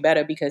content going to be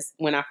better because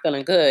when I'm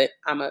feeling good,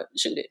 I'm going to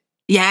shoot it.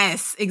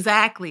 Yes,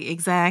 exactly.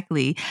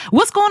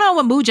 What's going on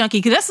with Mood Junkie?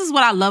 Because this is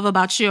what I love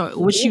about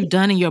what you've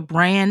done in your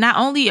brand. Not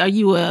only are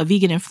you a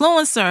vegan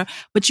influencer,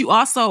 but you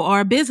also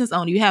are a business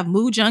owner. You have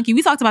Mood Junkie.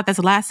 We talked about this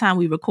the last time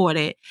we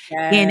recorded.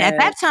 Yes. And at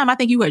that time, I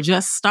think you were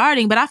just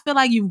starting, but I feel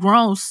like you've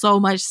grown so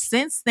much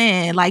since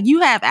then. Like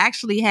you have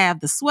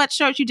the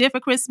sweatshirts you did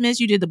for Christmas.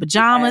 You did the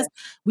pajamas.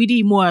 Yes. We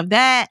need more of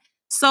that.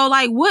 So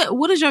like,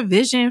 what is your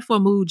vision for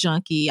Mood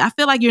Junkie? I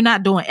feel like you're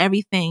not doing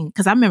everything,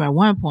 because I remember at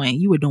one point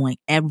you were doing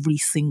every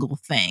single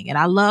thing. And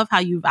I love how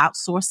you've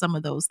outsourced some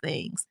of those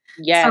things.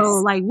 Yes.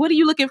 So like, what are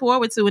you looking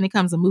forward to when it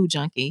comes to Mood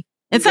Junkie?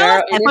 And tell Girl,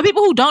 us, and for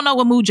people who don't know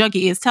what Mood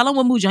Junkie is, tell them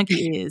what Mood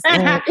Junkie is.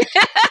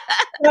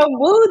 So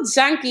Mood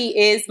Junkie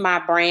is my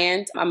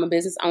brand. I'm a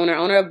business owner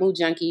of Mood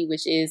Junkie,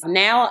 which is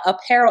now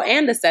apparel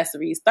and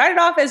accessories. Started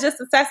off as just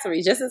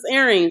accessories, just as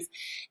earrings.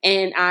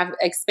 And I've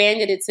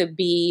expanded it to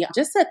be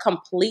just a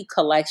complete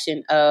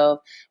collection of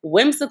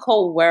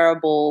whimsical,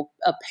 wearable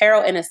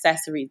apparel and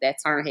accessories that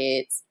turn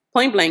heads.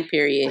 Point blank,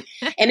 period.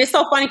 And it's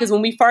so funny because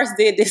when we first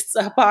did this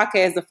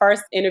podcast, the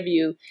first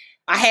interview,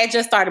 I had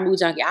just started Mood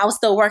Junkie. I was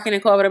still working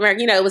in corporate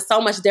America. It was so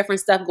much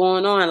different stuff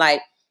going on. Like,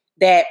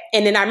 that,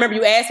 and then I remember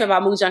you asked me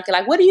about Mood Junkie,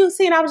 like, what do you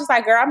see? And I was just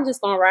like, girl, I'm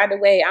just going to ride the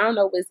wave. I don't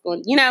know what's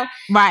going,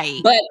 Right.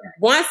 But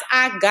once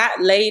I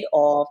got laid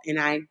off and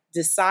I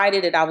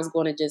decided that I was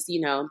going to just,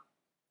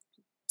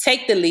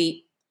 take the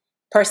leap,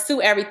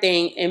 pursue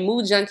everything, and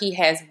Mood Junkie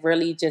has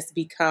really just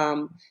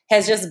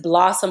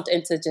blossomed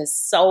into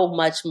just so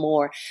much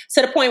more,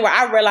 to the point where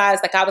I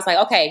realized, like, I was like,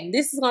 okay,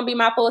 this is going to be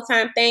my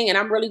full-time thing, and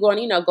I'm really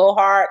going to, go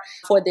hard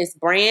for this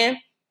brand.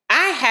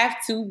 I have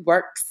to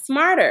work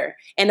smarter.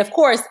 And of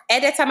course,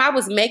 at that time, I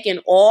was making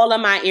all of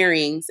my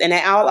earrings. And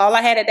all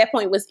I had at that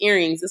point was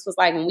earrings. This was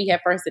like when we had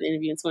first did the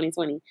interview in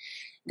 2020.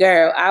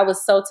 Girl, I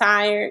was so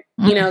tired,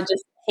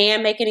 just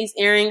hand making these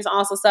earrings,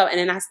 also stuff. And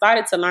then I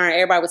started to learn,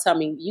 everybody would tell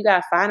me, you got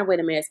to find a way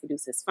to mass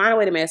produce this. Find a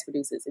way to mass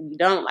produce this. If you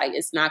don't, like,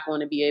 it's not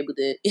going to be able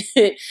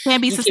to.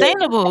 Can't be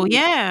sustainable.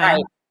 Yeah.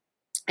 Right.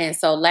 And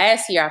so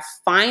last year, I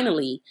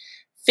finally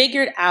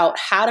figured out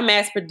how to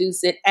mass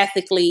produce it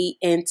ethically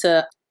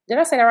did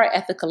I say that right?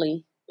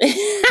 Ethically.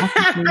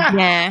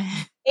 Yeah.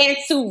 And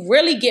to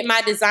really get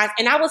my designs.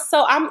 And I'm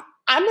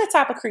the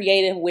type of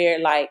creative where,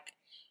 like,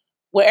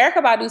 what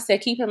Erykah Badu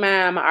said, keep in mind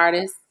I'm an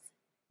artist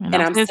and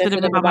I'm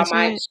sensitive about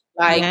my,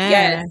 like,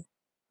 yes,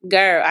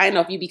 girl, I don't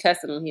know if you be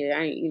cussing on here.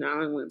 I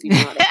don't want to be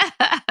doing all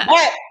that.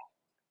 But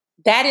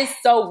that is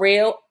so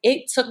real.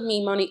 It took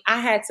me money. I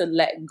had to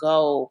let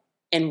go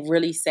and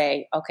really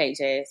say, okay,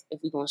 Jazz,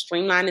 if we're going to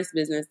streamline this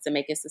business to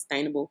make it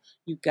sustainable,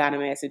 you got to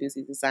mass produce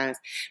these designs.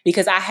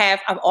 Because I've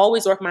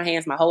always worked my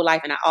hands my whole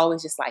life, and I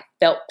always just like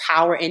felt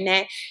power in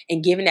that,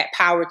 and giving that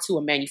power to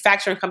a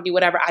manufacturing company,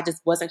 whatever, I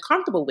just wasn't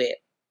comfortable with.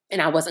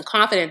 And I wasn't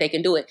confident they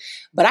can do it.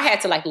 But I had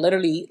to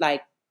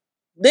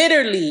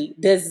literally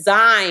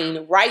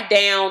design, write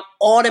down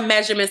all the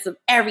measurements of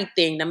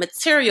everything, the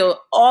material,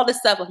 all the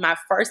stuff with my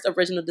first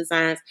original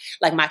designs.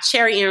 Like my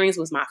cherry earrings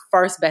was my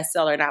first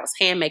bestseller, and I was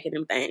hand making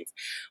them things.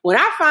 When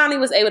I finally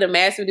was able to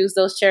mass produce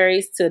those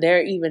cherries to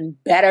they're even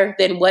better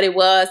than what it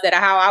was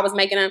how I was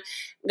making them,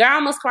 girl, I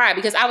almost cried,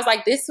 because I was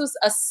like, this was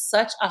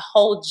such a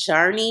whole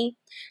journey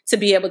to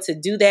be able to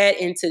do that,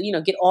 and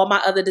to, get all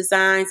my other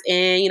designs.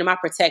 And, my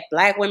Protect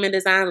Black Women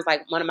design was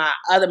like one of my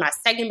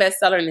second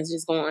bestseller, and it's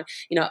just going,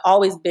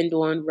 always been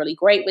doing really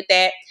great with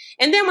that.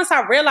 And then once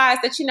I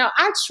realized that,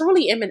 I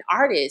truly am an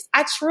artist,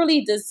 I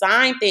truly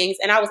design things,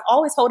 and I was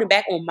always holding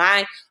back on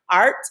my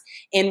art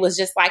and was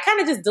just like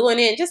kind of just doing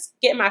it, just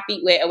getting my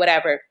feet wet or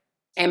whatever,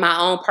 and my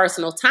own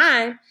personal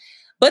time.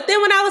 But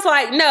then when I was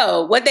like,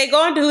 no, what they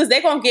going to do is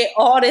they're going to get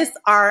all this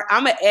art.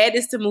 I'm going to add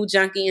this to Mood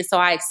Junkie. And so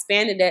I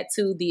expanded that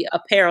to the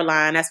apparel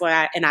line. That's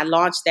why I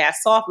launched that. I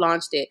soft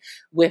launched it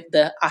with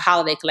a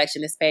holiday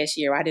collection this past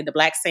year. I did the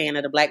Black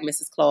Santa, the Black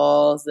Mrs.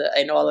 Claus,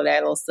 and all of that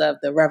little stuff,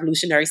 the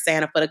Revolutionary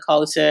Santa for the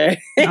culture.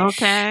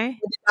 Okay.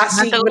 With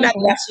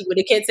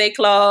the Kente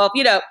cloth,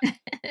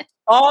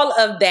 all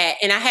of that.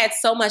 And I had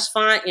so much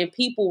fun, and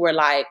people were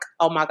like,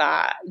 oh my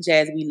God,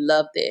 Jazz, we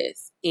love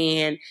this.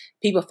 And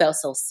people felt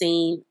so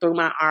seen through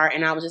my art.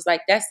 And I was just like,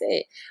 that's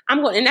it.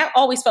 And that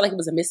always felt like it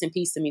was a missing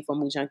piece to me for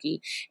Mood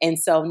Junkie. And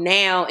so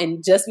now,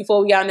 and just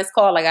before we got on this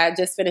call, like I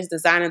just finished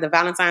designing the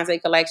Valentine's Day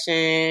collection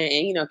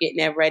and, getting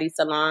that ready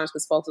to launch,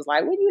 because folks was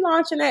like, when you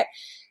launching that?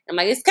 I'm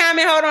like, it's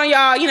coming, hold on,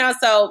 y'all.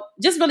 So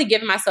just really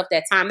giving myself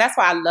that time. That's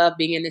why I love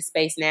being in this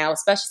space now,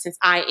 especially since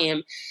I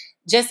am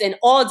just in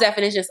all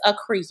definitions a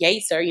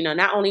creator,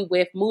 not only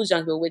with Mood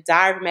Junkie, but with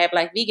Diary of a Mad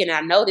Black Vegan. And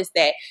I noticed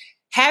that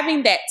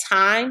having that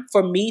time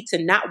for me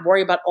to not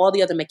worry about all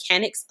the other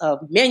mechanics of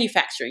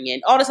manufacturing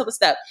and all this other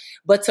stuff,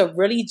 but to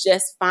really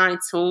just fine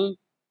tune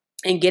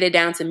and get it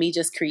down to me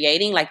just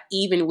creating, like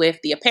even with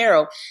the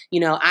apparel,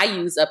 I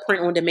use a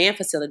print on demand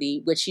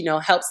facility, which,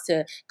 helps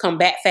to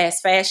combat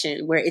fast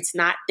fashion, where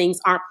things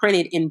aren't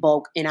printed in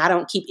bulk and I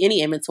don't keep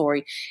any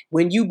inventory.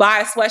 When you buy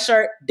a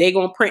sweatshirt, they're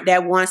going to print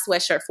that one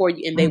sweatshirt for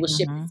you and they will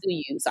ship it to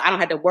you. So I don't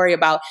have to worry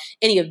about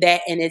any of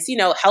that. And it's,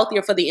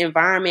 healthier for the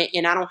environment,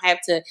 and I don't have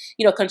to,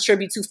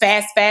 contribute to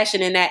fast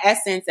fashion in that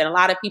essence. And a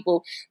lot of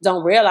people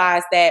don't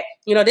realize that,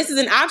 this is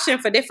an option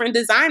for different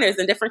designers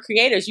and different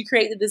creators. You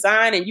create the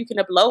design and you can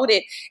upload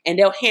it and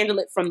they'll handle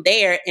it from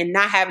there, and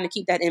not having to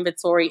keep that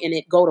inventory and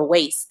it go to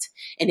waste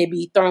and it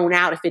be thrown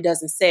out if it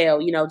doesn't sell,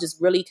 just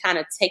really kind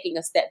of taking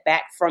a step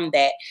back from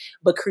that,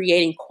 but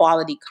creating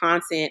quality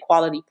content,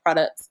 quality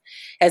products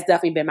has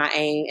definitely been my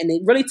aim. And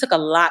it really took a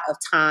lot of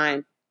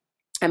time.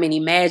 I mean,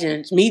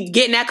 imagine me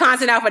getting that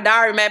content out for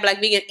Diary of a Mad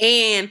Black Vegan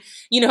and,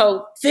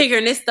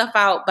 figuring this stuff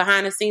out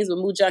behind the scenes with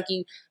Mood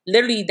Junkie.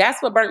 Literally,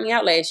 that's what burnt me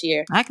out last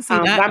year. I can see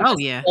that. Oh,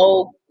 yeah.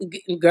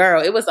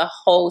 Girl, it was a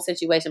whole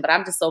situation, but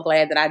I'm just so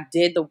glad that I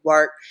did the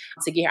work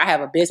to get here. I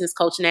have a business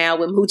coach now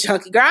with Mood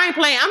Junkie. Girl, I ain't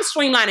playing. I'm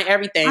streamlining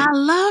everything. I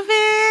love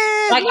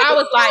it. Like, I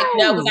was like,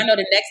 no, because I know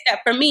the next step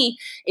for me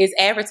is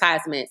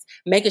advertisements,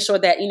 making sure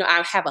that,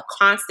 I have a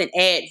constant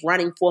ad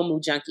running for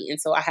Mood Junkie. And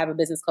so I have a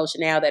business coach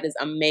now that is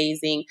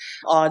amazing.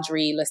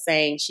 Audrey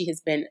Lassane, she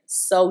has been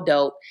so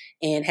dope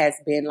and has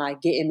been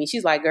like getting me.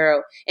 She's like,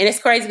 girl, and it's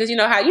crazy because you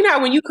know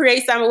how when you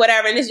create something or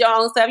whatever and it's your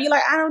own stuff, you're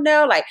like, I don't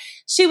know. Like,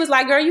 she was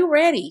like, girl, you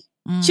ready?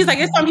 She's like,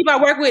 there's some people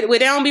I work with where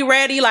they don't be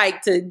ready,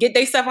 like, to get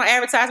their stuff on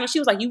advertisement. She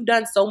was like, you've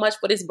done so much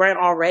for this brand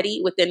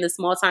already within the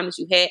small time that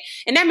you had.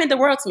 And that meant the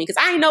world to me,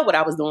 because I didn't know what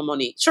I was doing,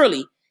 Monique.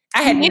 Truly.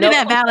 I had needed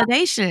that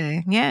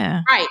validation.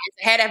 Yeah. Right.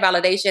 To have that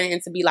validation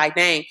and to be like,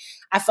 dang,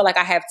 I feel like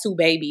I have two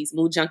babies,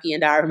 Mood Junkie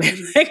and Diary of a Mad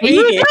Black Vegan.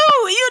 You do.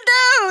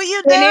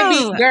 And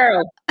it be,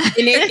 girl. And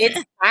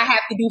it's I have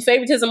to do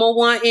favoritism on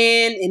one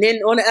end and then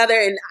on the other,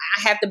 and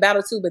I have to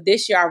battle too. But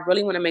this year, I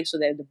really want to make sure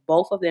that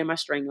both of them are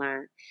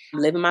streamlined. I'm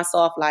living my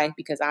soft life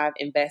because I've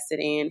invested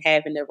in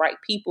having the right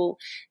people,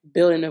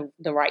 building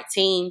the right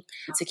team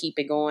to keep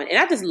it going. And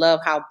I just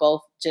love how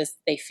both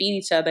they feed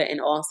each other,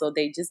 and also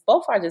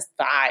both are just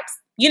vibes.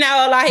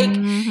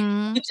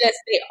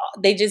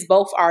 They just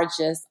both are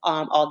just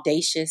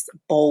audacious,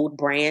 bold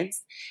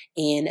brands.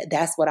 And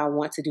that's what I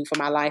want to do for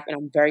my life. And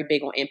I'm very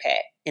big on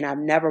impact. And I've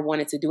never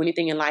wanted to do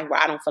anything in life where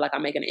I don't feel like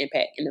I'm making an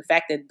impact. And the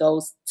fact that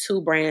those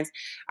two brands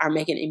are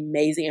making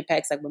amazing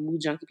impacts, like with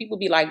Mood Junkie, people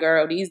be like,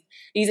 girl, these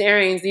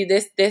earrings,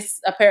 this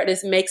apparel,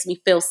 this makes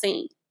me feel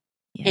seen.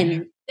 Yeah.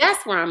 And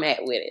that's where I'm at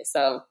with it.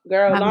 So,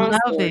 girl, I long love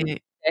story.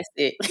 it. That's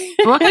it.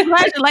 Well,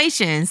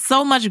 congratulations.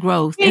 So much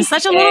growth in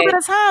such a little bit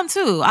of time,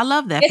 too. I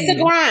love that. It's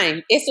a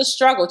grind. It's a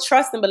struggle.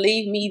 Trust and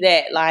believe me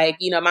that, like,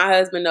 my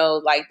husband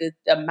knows, like, the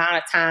amount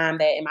of time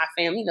that in my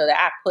family, that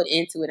I put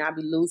into it, and I'll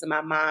be losing my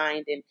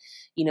mind. And,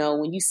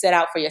 when you set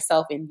out for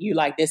yourself and you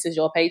like, this is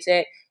your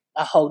paycheck,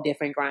 a whole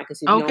different grind.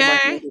 Because if you don't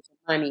make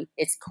money,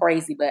 it's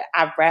crazy. But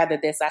I'd rather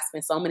this. I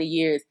spent so many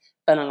years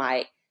feeling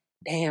like,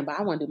 damn, but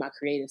I want to do my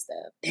creative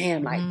stuff.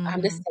 Damn, like,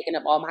 I'm just taking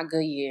up all my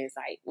good years.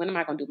 Like, when am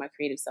I going to do my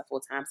creative stuff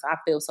full time? So I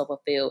feel so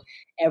fulfilled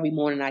every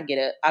morning I get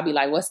up. I'll be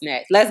like, what's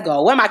next? Let's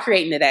go. What am I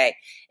creating today?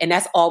 And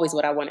that's always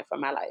what I wanted for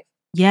my life.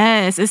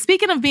 Yes. And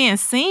speaking of being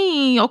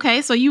seen,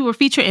 okay, so you were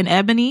featured in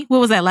Ebony. What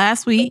was that,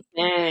 last week?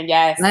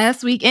 Yes.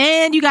 Last week.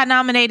 And you got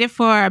nominated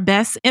for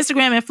Best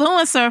Instagram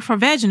Influencer for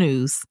Veg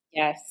News.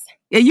 Yes.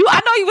 Yeah,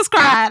 I know you was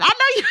crying. I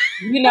know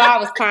you. I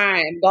was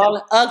crying,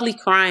 ugly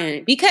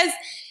crying, because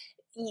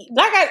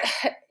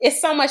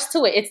it's so much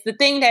to it. It's the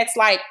thing that's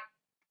like,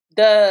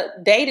 the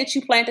day that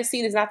you plant the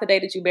seed is not the day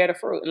that you bear the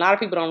fruit. And a lot of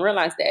people don't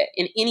realize that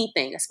in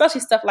anything,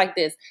 especially stuff like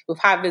this with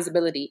high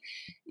visibility.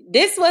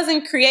 This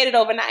wasn't created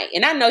overnight.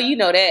 And I know you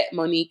know that,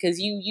 Monique, because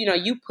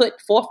you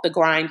put forth the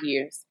grind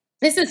years.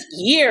 This is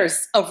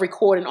years of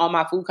recording all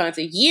my food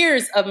content,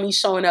 years of me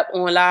showing up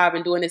on live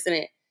and doing this and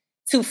that,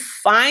 to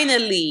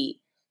finally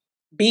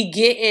be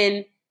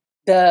getting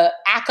the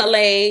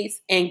accolades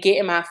and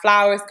getting my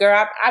flowers.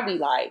 Girl, I be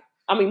like,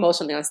 I'm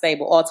emotionally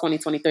unstable all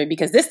 2023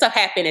 because this stuff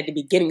happened at the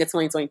beginning of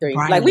 2023.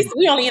 Right. Like,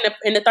 we only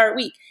in the third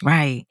week.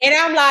 Right. And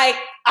I'm like,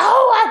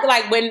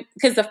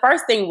 because the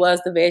first thing was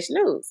the Veg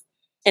News.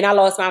 And I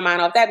lost my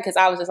mind off that because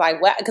I was just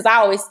like, what? Because I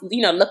always,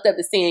 looked up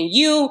to seeing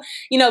you,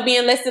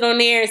 being listed on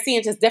there and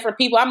seeing just different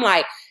people. I'm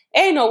like,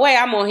 ain't no way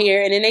I'm on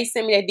here. And then they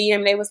sent me a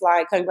DM. They was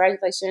like,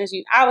 congratulations.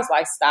 I was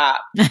like,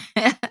 stop.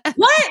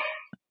 What?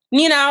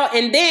 You know,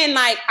 and then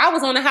like I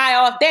was on the high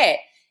off that.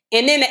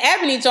 And then the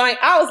Ebony joint,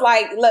 I was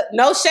like, look,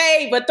 no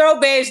shade, but throw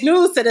Beige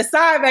News to the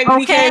side, baby.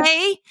 Okay.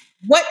 Because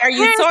what are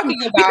you talking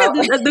about?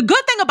 Because the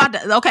good thing about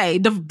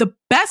the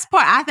best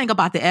part I think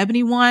about the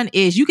Ebony one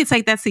is you can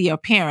take that to your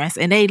parents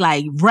and they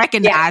like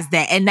recognize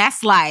that. And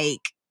that's like,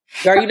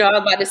 girl, you know, I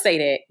was about to say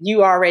that.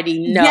 You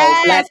already know.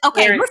 Yes.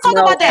 Okay, let's talk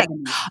about that.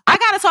 Ebony. I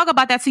got to talk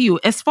about that to you.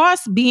 As far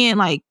as being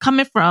like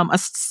coming from a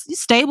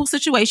stable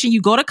situation,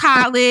 you go to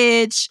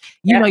college,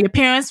 you know, your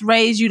parents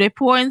raise you, they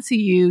pour into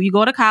you, you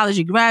go to college,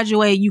 you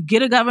graduate, you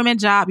get a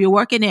government job, you're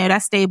working there,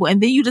 that's stable.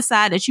 And then you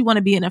decide that you want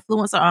to be an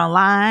influencer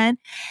online.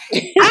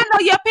 I know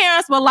your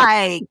parents were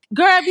like,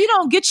 girl, if you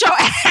don't get your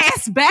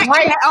ass back in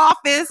that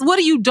office, what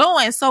are you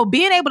doing? So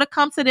being able to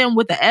come to them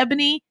with the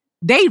Ebony,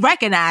 they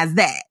recognize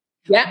that.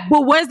 Yeah.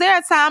 But was there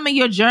a time in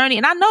your journey,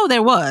 and I know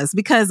there was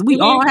because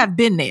we all have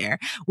been there,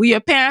 where your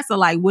parents are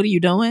like, what are you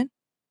doing?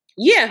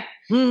 Yeah,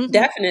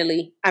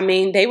 definitely. I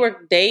mean,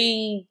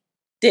 they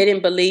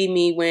didn't believe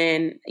me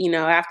when, you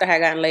know, after I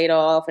got laid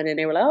off, and then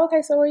they were like,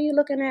 okay, so what are you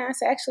looking at? I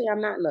said, actually,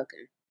 I'm not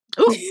looking.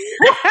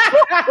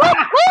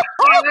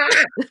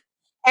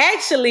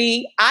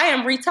 Actually, I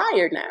am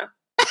retired now.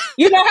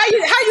 You know how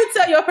you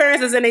tell your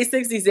parents is in their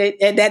 60s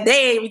and that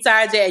they ain't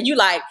retired yet, and you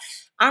like,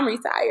 I'm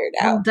retired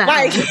now. I'm done.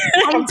 Like,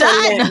 I'm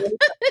done.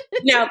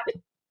 Now,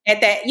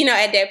 at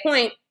that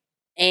point,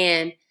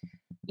 and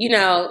you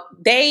know,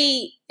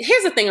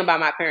 here's the thing about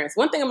my parents.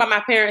 One thing about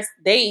my parents,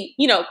 they,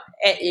 you know,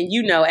 and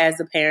you know, as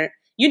a parent,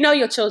 you know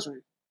your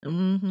children.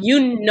 Mm-hmm.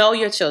 You know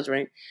your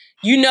children.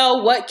 You know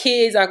what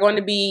kids are going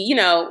to be, you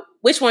know,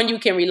 which one you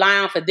can rely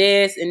on for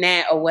this and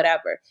that or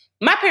whatever.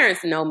 My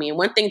parents know me. And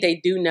one thing they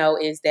do know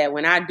is that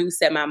when I do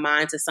set my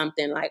mind to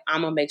something, like,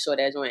 I'm going to make sure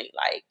that joint,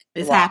 like,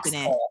 it's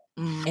happening.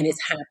 And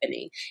it's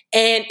happening.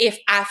 And if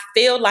I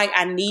feel like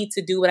I need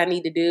to do what I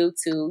need to do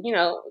to, you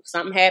know, if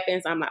something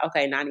happens, I'm like,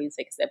 okay, now I need to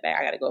take a step back.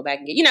 I got to go back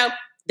and get, you know,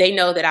 they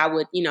know that I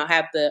would, you know,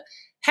 have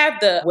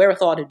the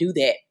wherewithal to do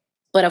that.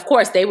 But of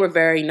course, they were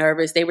very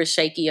nervous. They were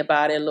shaky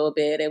about it a little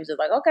bit. It was just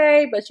like,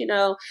 okay, but you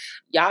know,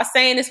 y'all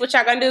saying this, what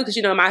y'all gonna do? Because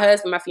you know, my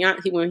husband, my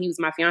fiance, when he was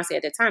my fiance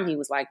at that time, he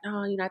was like,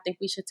 no, you know, I think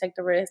we should take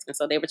the risk. And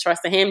so they were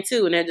trusting him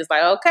too. And they're just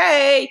like,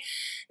 okay,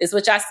 this is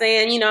what y'all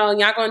saying, you know,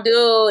 y'all gonna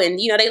do. And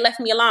you know, they left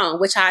me alone,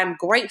 which I'm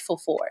grateful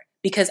for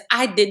because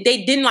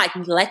they didn't like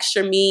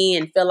lecture me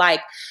and feel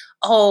like,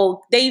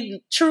 oh, they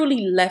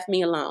truly left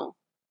me alone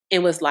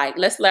and was like,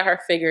 let's let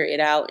her figure it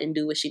out and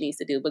do what she needs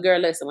to do. But girl,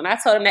 listen, when I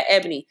told him that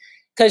Ebony.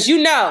 Because,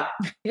 you know,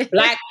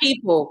 Black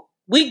people,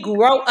 we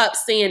grow up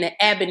seeing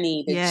the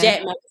Ebony, the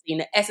Jet magazine,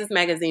 the Essence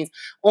magazines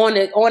on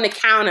the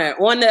counter,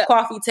 on the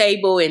coffee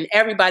table, and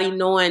everybody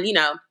knowing, you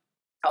know,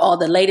 all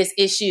the latest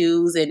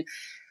issues. And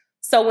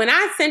so when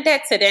I sent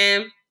that to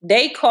them,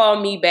 they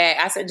called me back.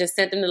 I just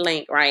sent them the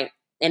link, right?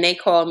 And they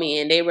called me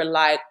and they were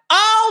like,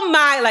 oh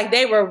my, like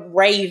they were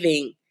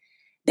raving.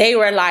 They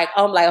were like,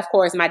 of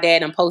course, my dad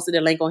done posted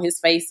a link on his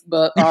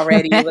Facebook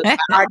already. It was like,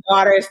 our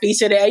daughter is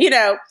featured there, you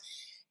know.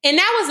 And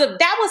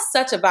that was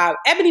such a vibe.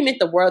 Ebony meant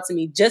the world to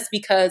me just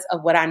because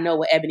of what I know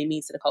what Ebony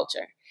means to the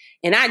culture.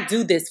 And I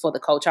do this for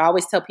the culture. I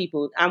always tell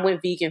people I went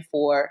vegan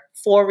for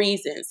 4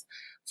 reasons.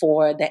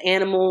 For the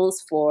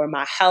animals, for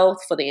my health,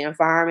 for the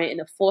environment. And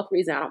the 4th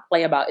reason I don't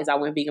play about is I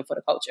went vegan for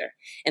the culture.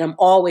 And I'm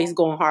always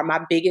going hard. My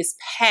biggest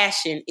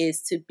passion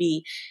is to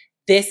be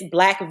this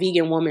Black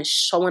vegan woman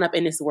showing up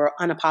in this world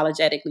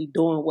unapologetically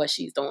doing what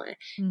she's doing.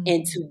 Mm-hmm.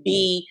 And to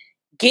be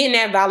getting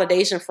that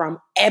validation from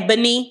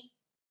Ebony,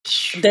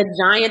 the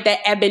giant that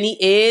Ebony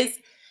is,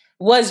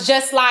 was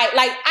just like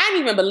I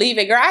didn't even believe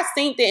it, girl. I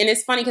seen it, and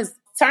it's funny because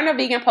Turn Up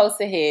Vegan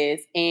posted his,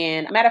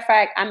 and matter of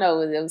fact, I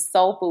know it was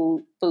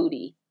Soul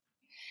Foodie.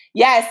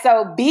 Yeah,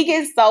 so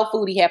Vegan Soul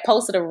Foodie had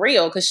posted a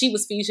reel because she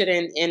was featured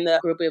in the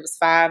group. It was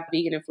 5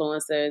 vegan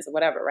influencers or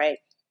whatever, right?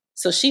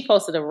 So she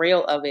posted a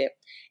reel of it,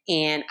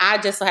 and I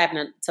just so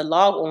happened to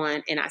log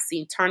on, and I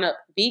seen Turn Up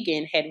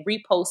Vegan had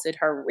reposted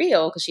her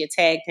reel because she had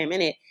tagged him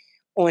in it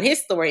on his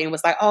story and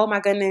was like, oh my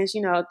goodness,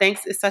 you know,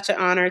 thanks. It's such an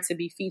honor to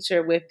be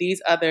featured with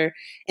these other.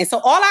 And so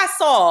all I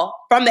saw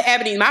from the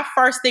Ebony, my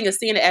first thing of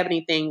seeing the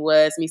Ebony thing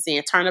was me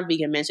seeing Turn Up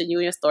Vegan mention you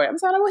in your story. I'm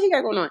sorry, what he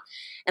got going on?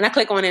 And I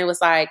click on it, it was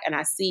like, and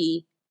I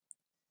see,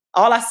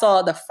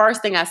 the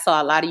first thing I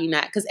saw, a lot of you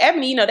not, because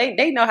Ebony, you know,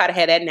 they know how to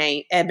have that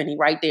name, Ebony,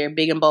 right there,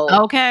 big and bold.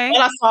 Okay.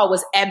 All I saw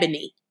was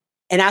Ebony.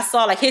 And I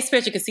saw like his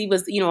picture because he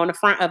was, you know, on the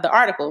front of the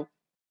article.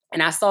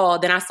 And I saw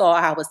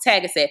how I was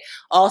tagged and said,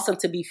 awesome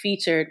to be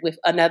featured with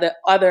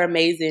other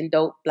amazing,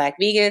 dope Black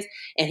vegans.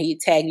 And he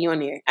tagged you on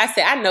there. I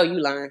said, I know you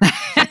lying.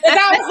 Because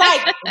I was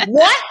like,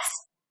 what?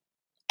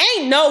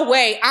 Ain't no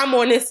way I'm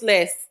on this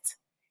list.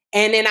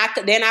 And then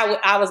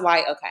I was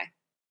like, okay,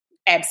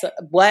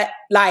 absolutely. What?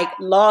 Like,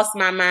 lost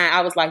my mind.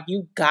 I was like,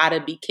 you gotta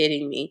be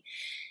kidding me.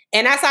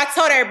 And as I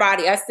told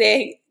everybody, I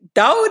said,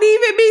 don't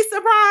even be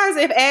surprised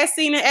if As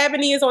Seen in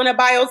Ebony is on the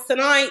bios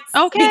tonight.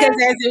 Okay. Because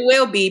as it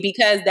will be,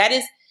 because that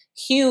is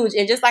huge.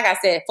 And just like I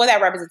said, for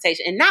that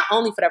representation, and not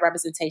only for that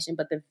representation,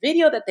 but the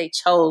video that they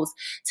chose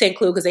to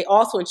include, because they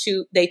also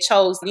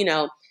chose, you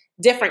know,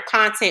 different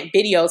content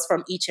videos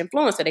from each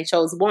influencer. They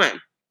chose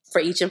one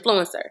for each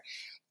influencer.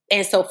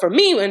 And so for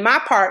me, in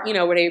my part, you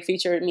know, where they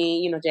featured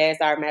me, you know, Jazz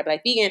Dyer, Mad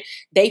Black Vegan,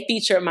 they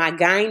featured my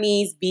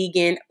Guyanese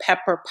vegan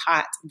pepper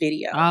pot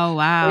video. Oh,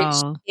 wow. Which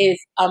is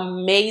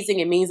amazing.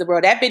 It means the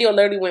world. That video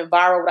literally went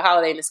viral over the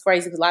holiday, and it's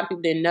crazy because a lot of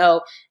people didn't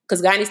know,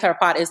 because Guyanese pepper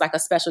pot is like a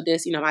special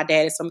dish. You know, my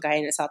dad is from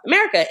Guyana in South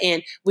America,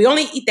 and we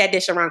only eat that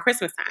dish around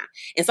Christmas time.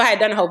 And so I had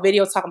done a whole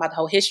video talking about the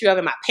whole history of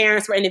it. My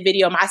parents were in the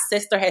video. My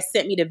sister had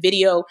sent me the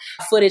video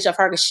footage of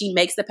her because she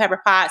makes the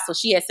pepper pot. So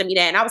she had sent me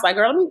that. And I was like,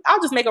 girl,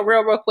 I'll just make it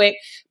real quick,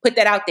 put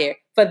that out there.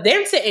 For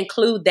them to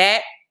include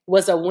that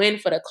was a win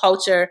for the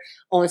culture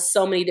on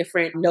so many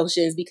different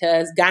notions,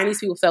 because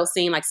Guyanese people felt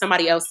seen. Like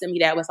somebody else sent me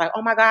that was like,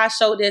 oh my God,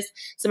 show this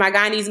to my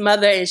Guyanese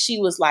mother. And she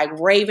was like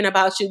raving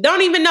about you.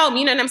 Don't even know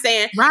me, you know what I'm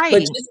saying? Right. But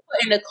just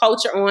putting the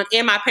culture on,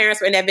 and my parents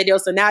were in that video.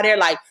 So now they're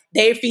like,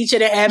 they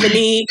featured in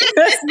Ebony.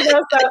 You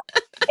know, so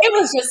it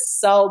was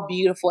just so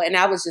beautiful. And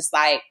I was just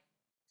like,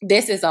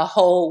 this is a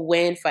whole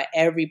win for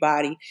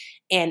everybody.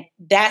 And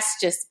that's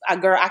just,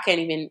 girl,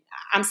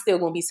 I'm still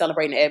going to be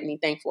celebrating the Ebony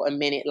thing for a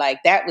minute. Like,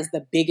 that was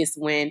the biggest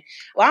win.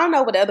 Well, I don't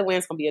know what the other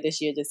wins going to be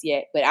this year just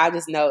yet, but I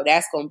just know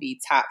that's going to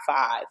be top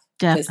 5.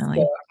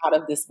 Definitely. Out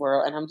of this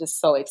world. And I'm just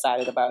so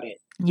excited about it.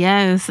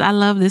 Yes, I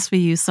love this for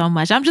you so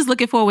much. I'm just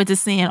looking forward to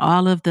seeing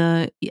all of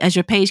as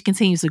your page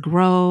continues to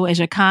grow, as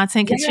your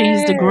content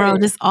continues to grow,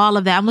 just all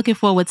of that. I'm looking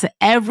forward to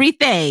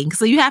everything.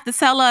 So you have to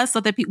tell us so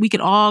that we can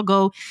all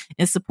go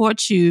and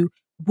support you.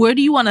 Where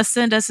do you want to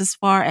send us as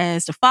far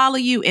as to follow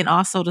you and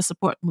also to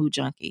support Mood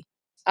Junkie?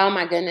 Oh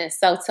my goodness.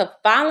 So to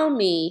follow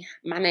me,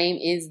 my name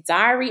is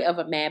Diary of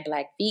a Mad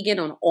Black Vegan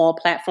on all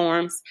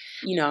platforms.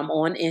 You know, I'm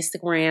on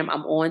Instagram,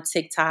 I'm on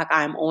TikTok,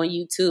 I'm on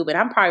YouTube, and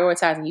I'm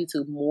prioritizing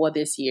YouTube more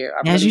this year.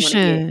 As you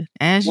should.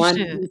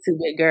 YouTube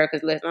big girl,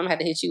 because listen, I'm gonna have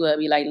to hit you up and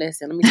be like,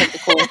 listen, let me take the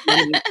course.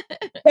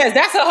 Yes,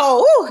 that's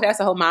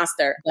a whole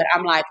monster. But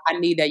I'm like, I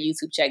need that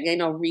YouTube check. There ain't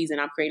no reason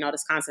I'm creating all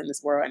this content in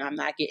this world and I'm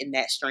not getting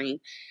that stream.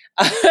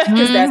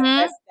 Because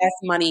that's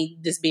money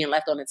just being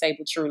left on the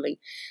table, truly.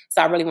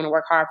 So I really want to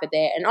work hard for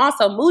that. And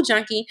also Mood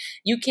Junkie,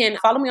 you can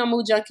follow me on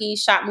Mood Junkie,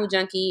 shop Mood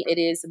Junkie. It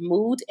is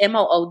Mood,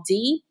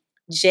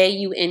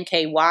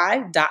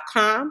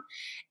 MOODJUNKY.com.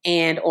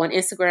 And on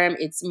Instagram,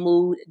 it's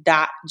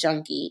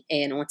mood.junkie.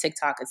 And on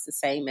TikTok, it's the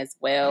same as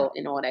well,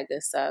 and all that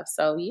good stuff.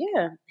 So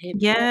yeah.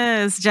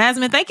 Yes,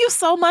 Jasmine, thank you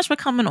so much for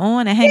coming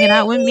on and hanging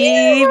out with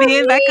me,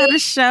 being back on the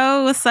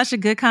show. It was such a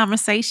good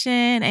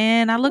conversation.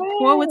 And I look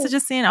forward to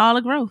just seeing all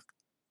the growth.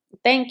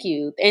 Thank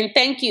you. And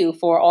thank you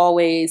for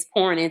always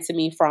pouring into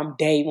me from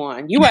day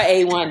one. You were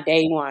A1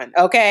 day one,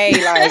 okay?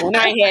 Like, when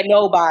I had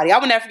nobody. I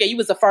will never forget, you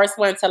was the first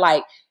one to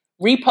like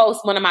repost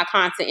one of my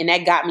content, and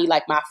that got me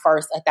like my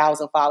first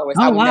 1,000 followers.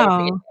 Oh, I will wow. never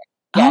forget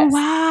that. Yes. Oh,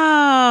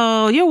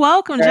 wow. You're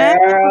welcome,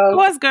 Jasmine. Of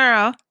course,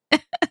 girl. I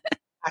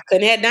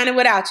couldn't have done it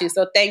without you.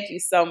 So thank you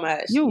so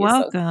much. You're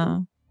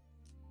welcome.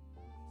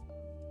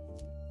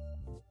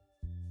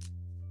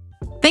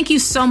 Thank you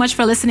so much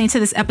for listening to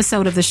this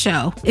episode of the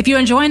show. If you're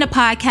enjoying the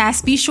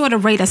podcast, be sure to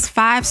rate us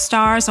 5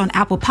 stars on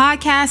Apple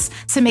Podcasts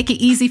to make it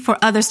easy for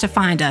others to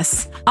find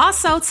us.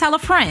 Also, tell a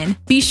friend.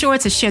 Be sure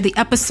to share the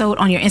episode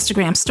on your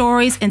Instagram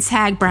stories and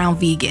tag Brown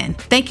Vegan.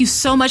 Thank you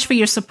so much for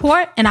your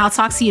support, and I'll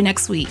talk to you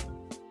next week.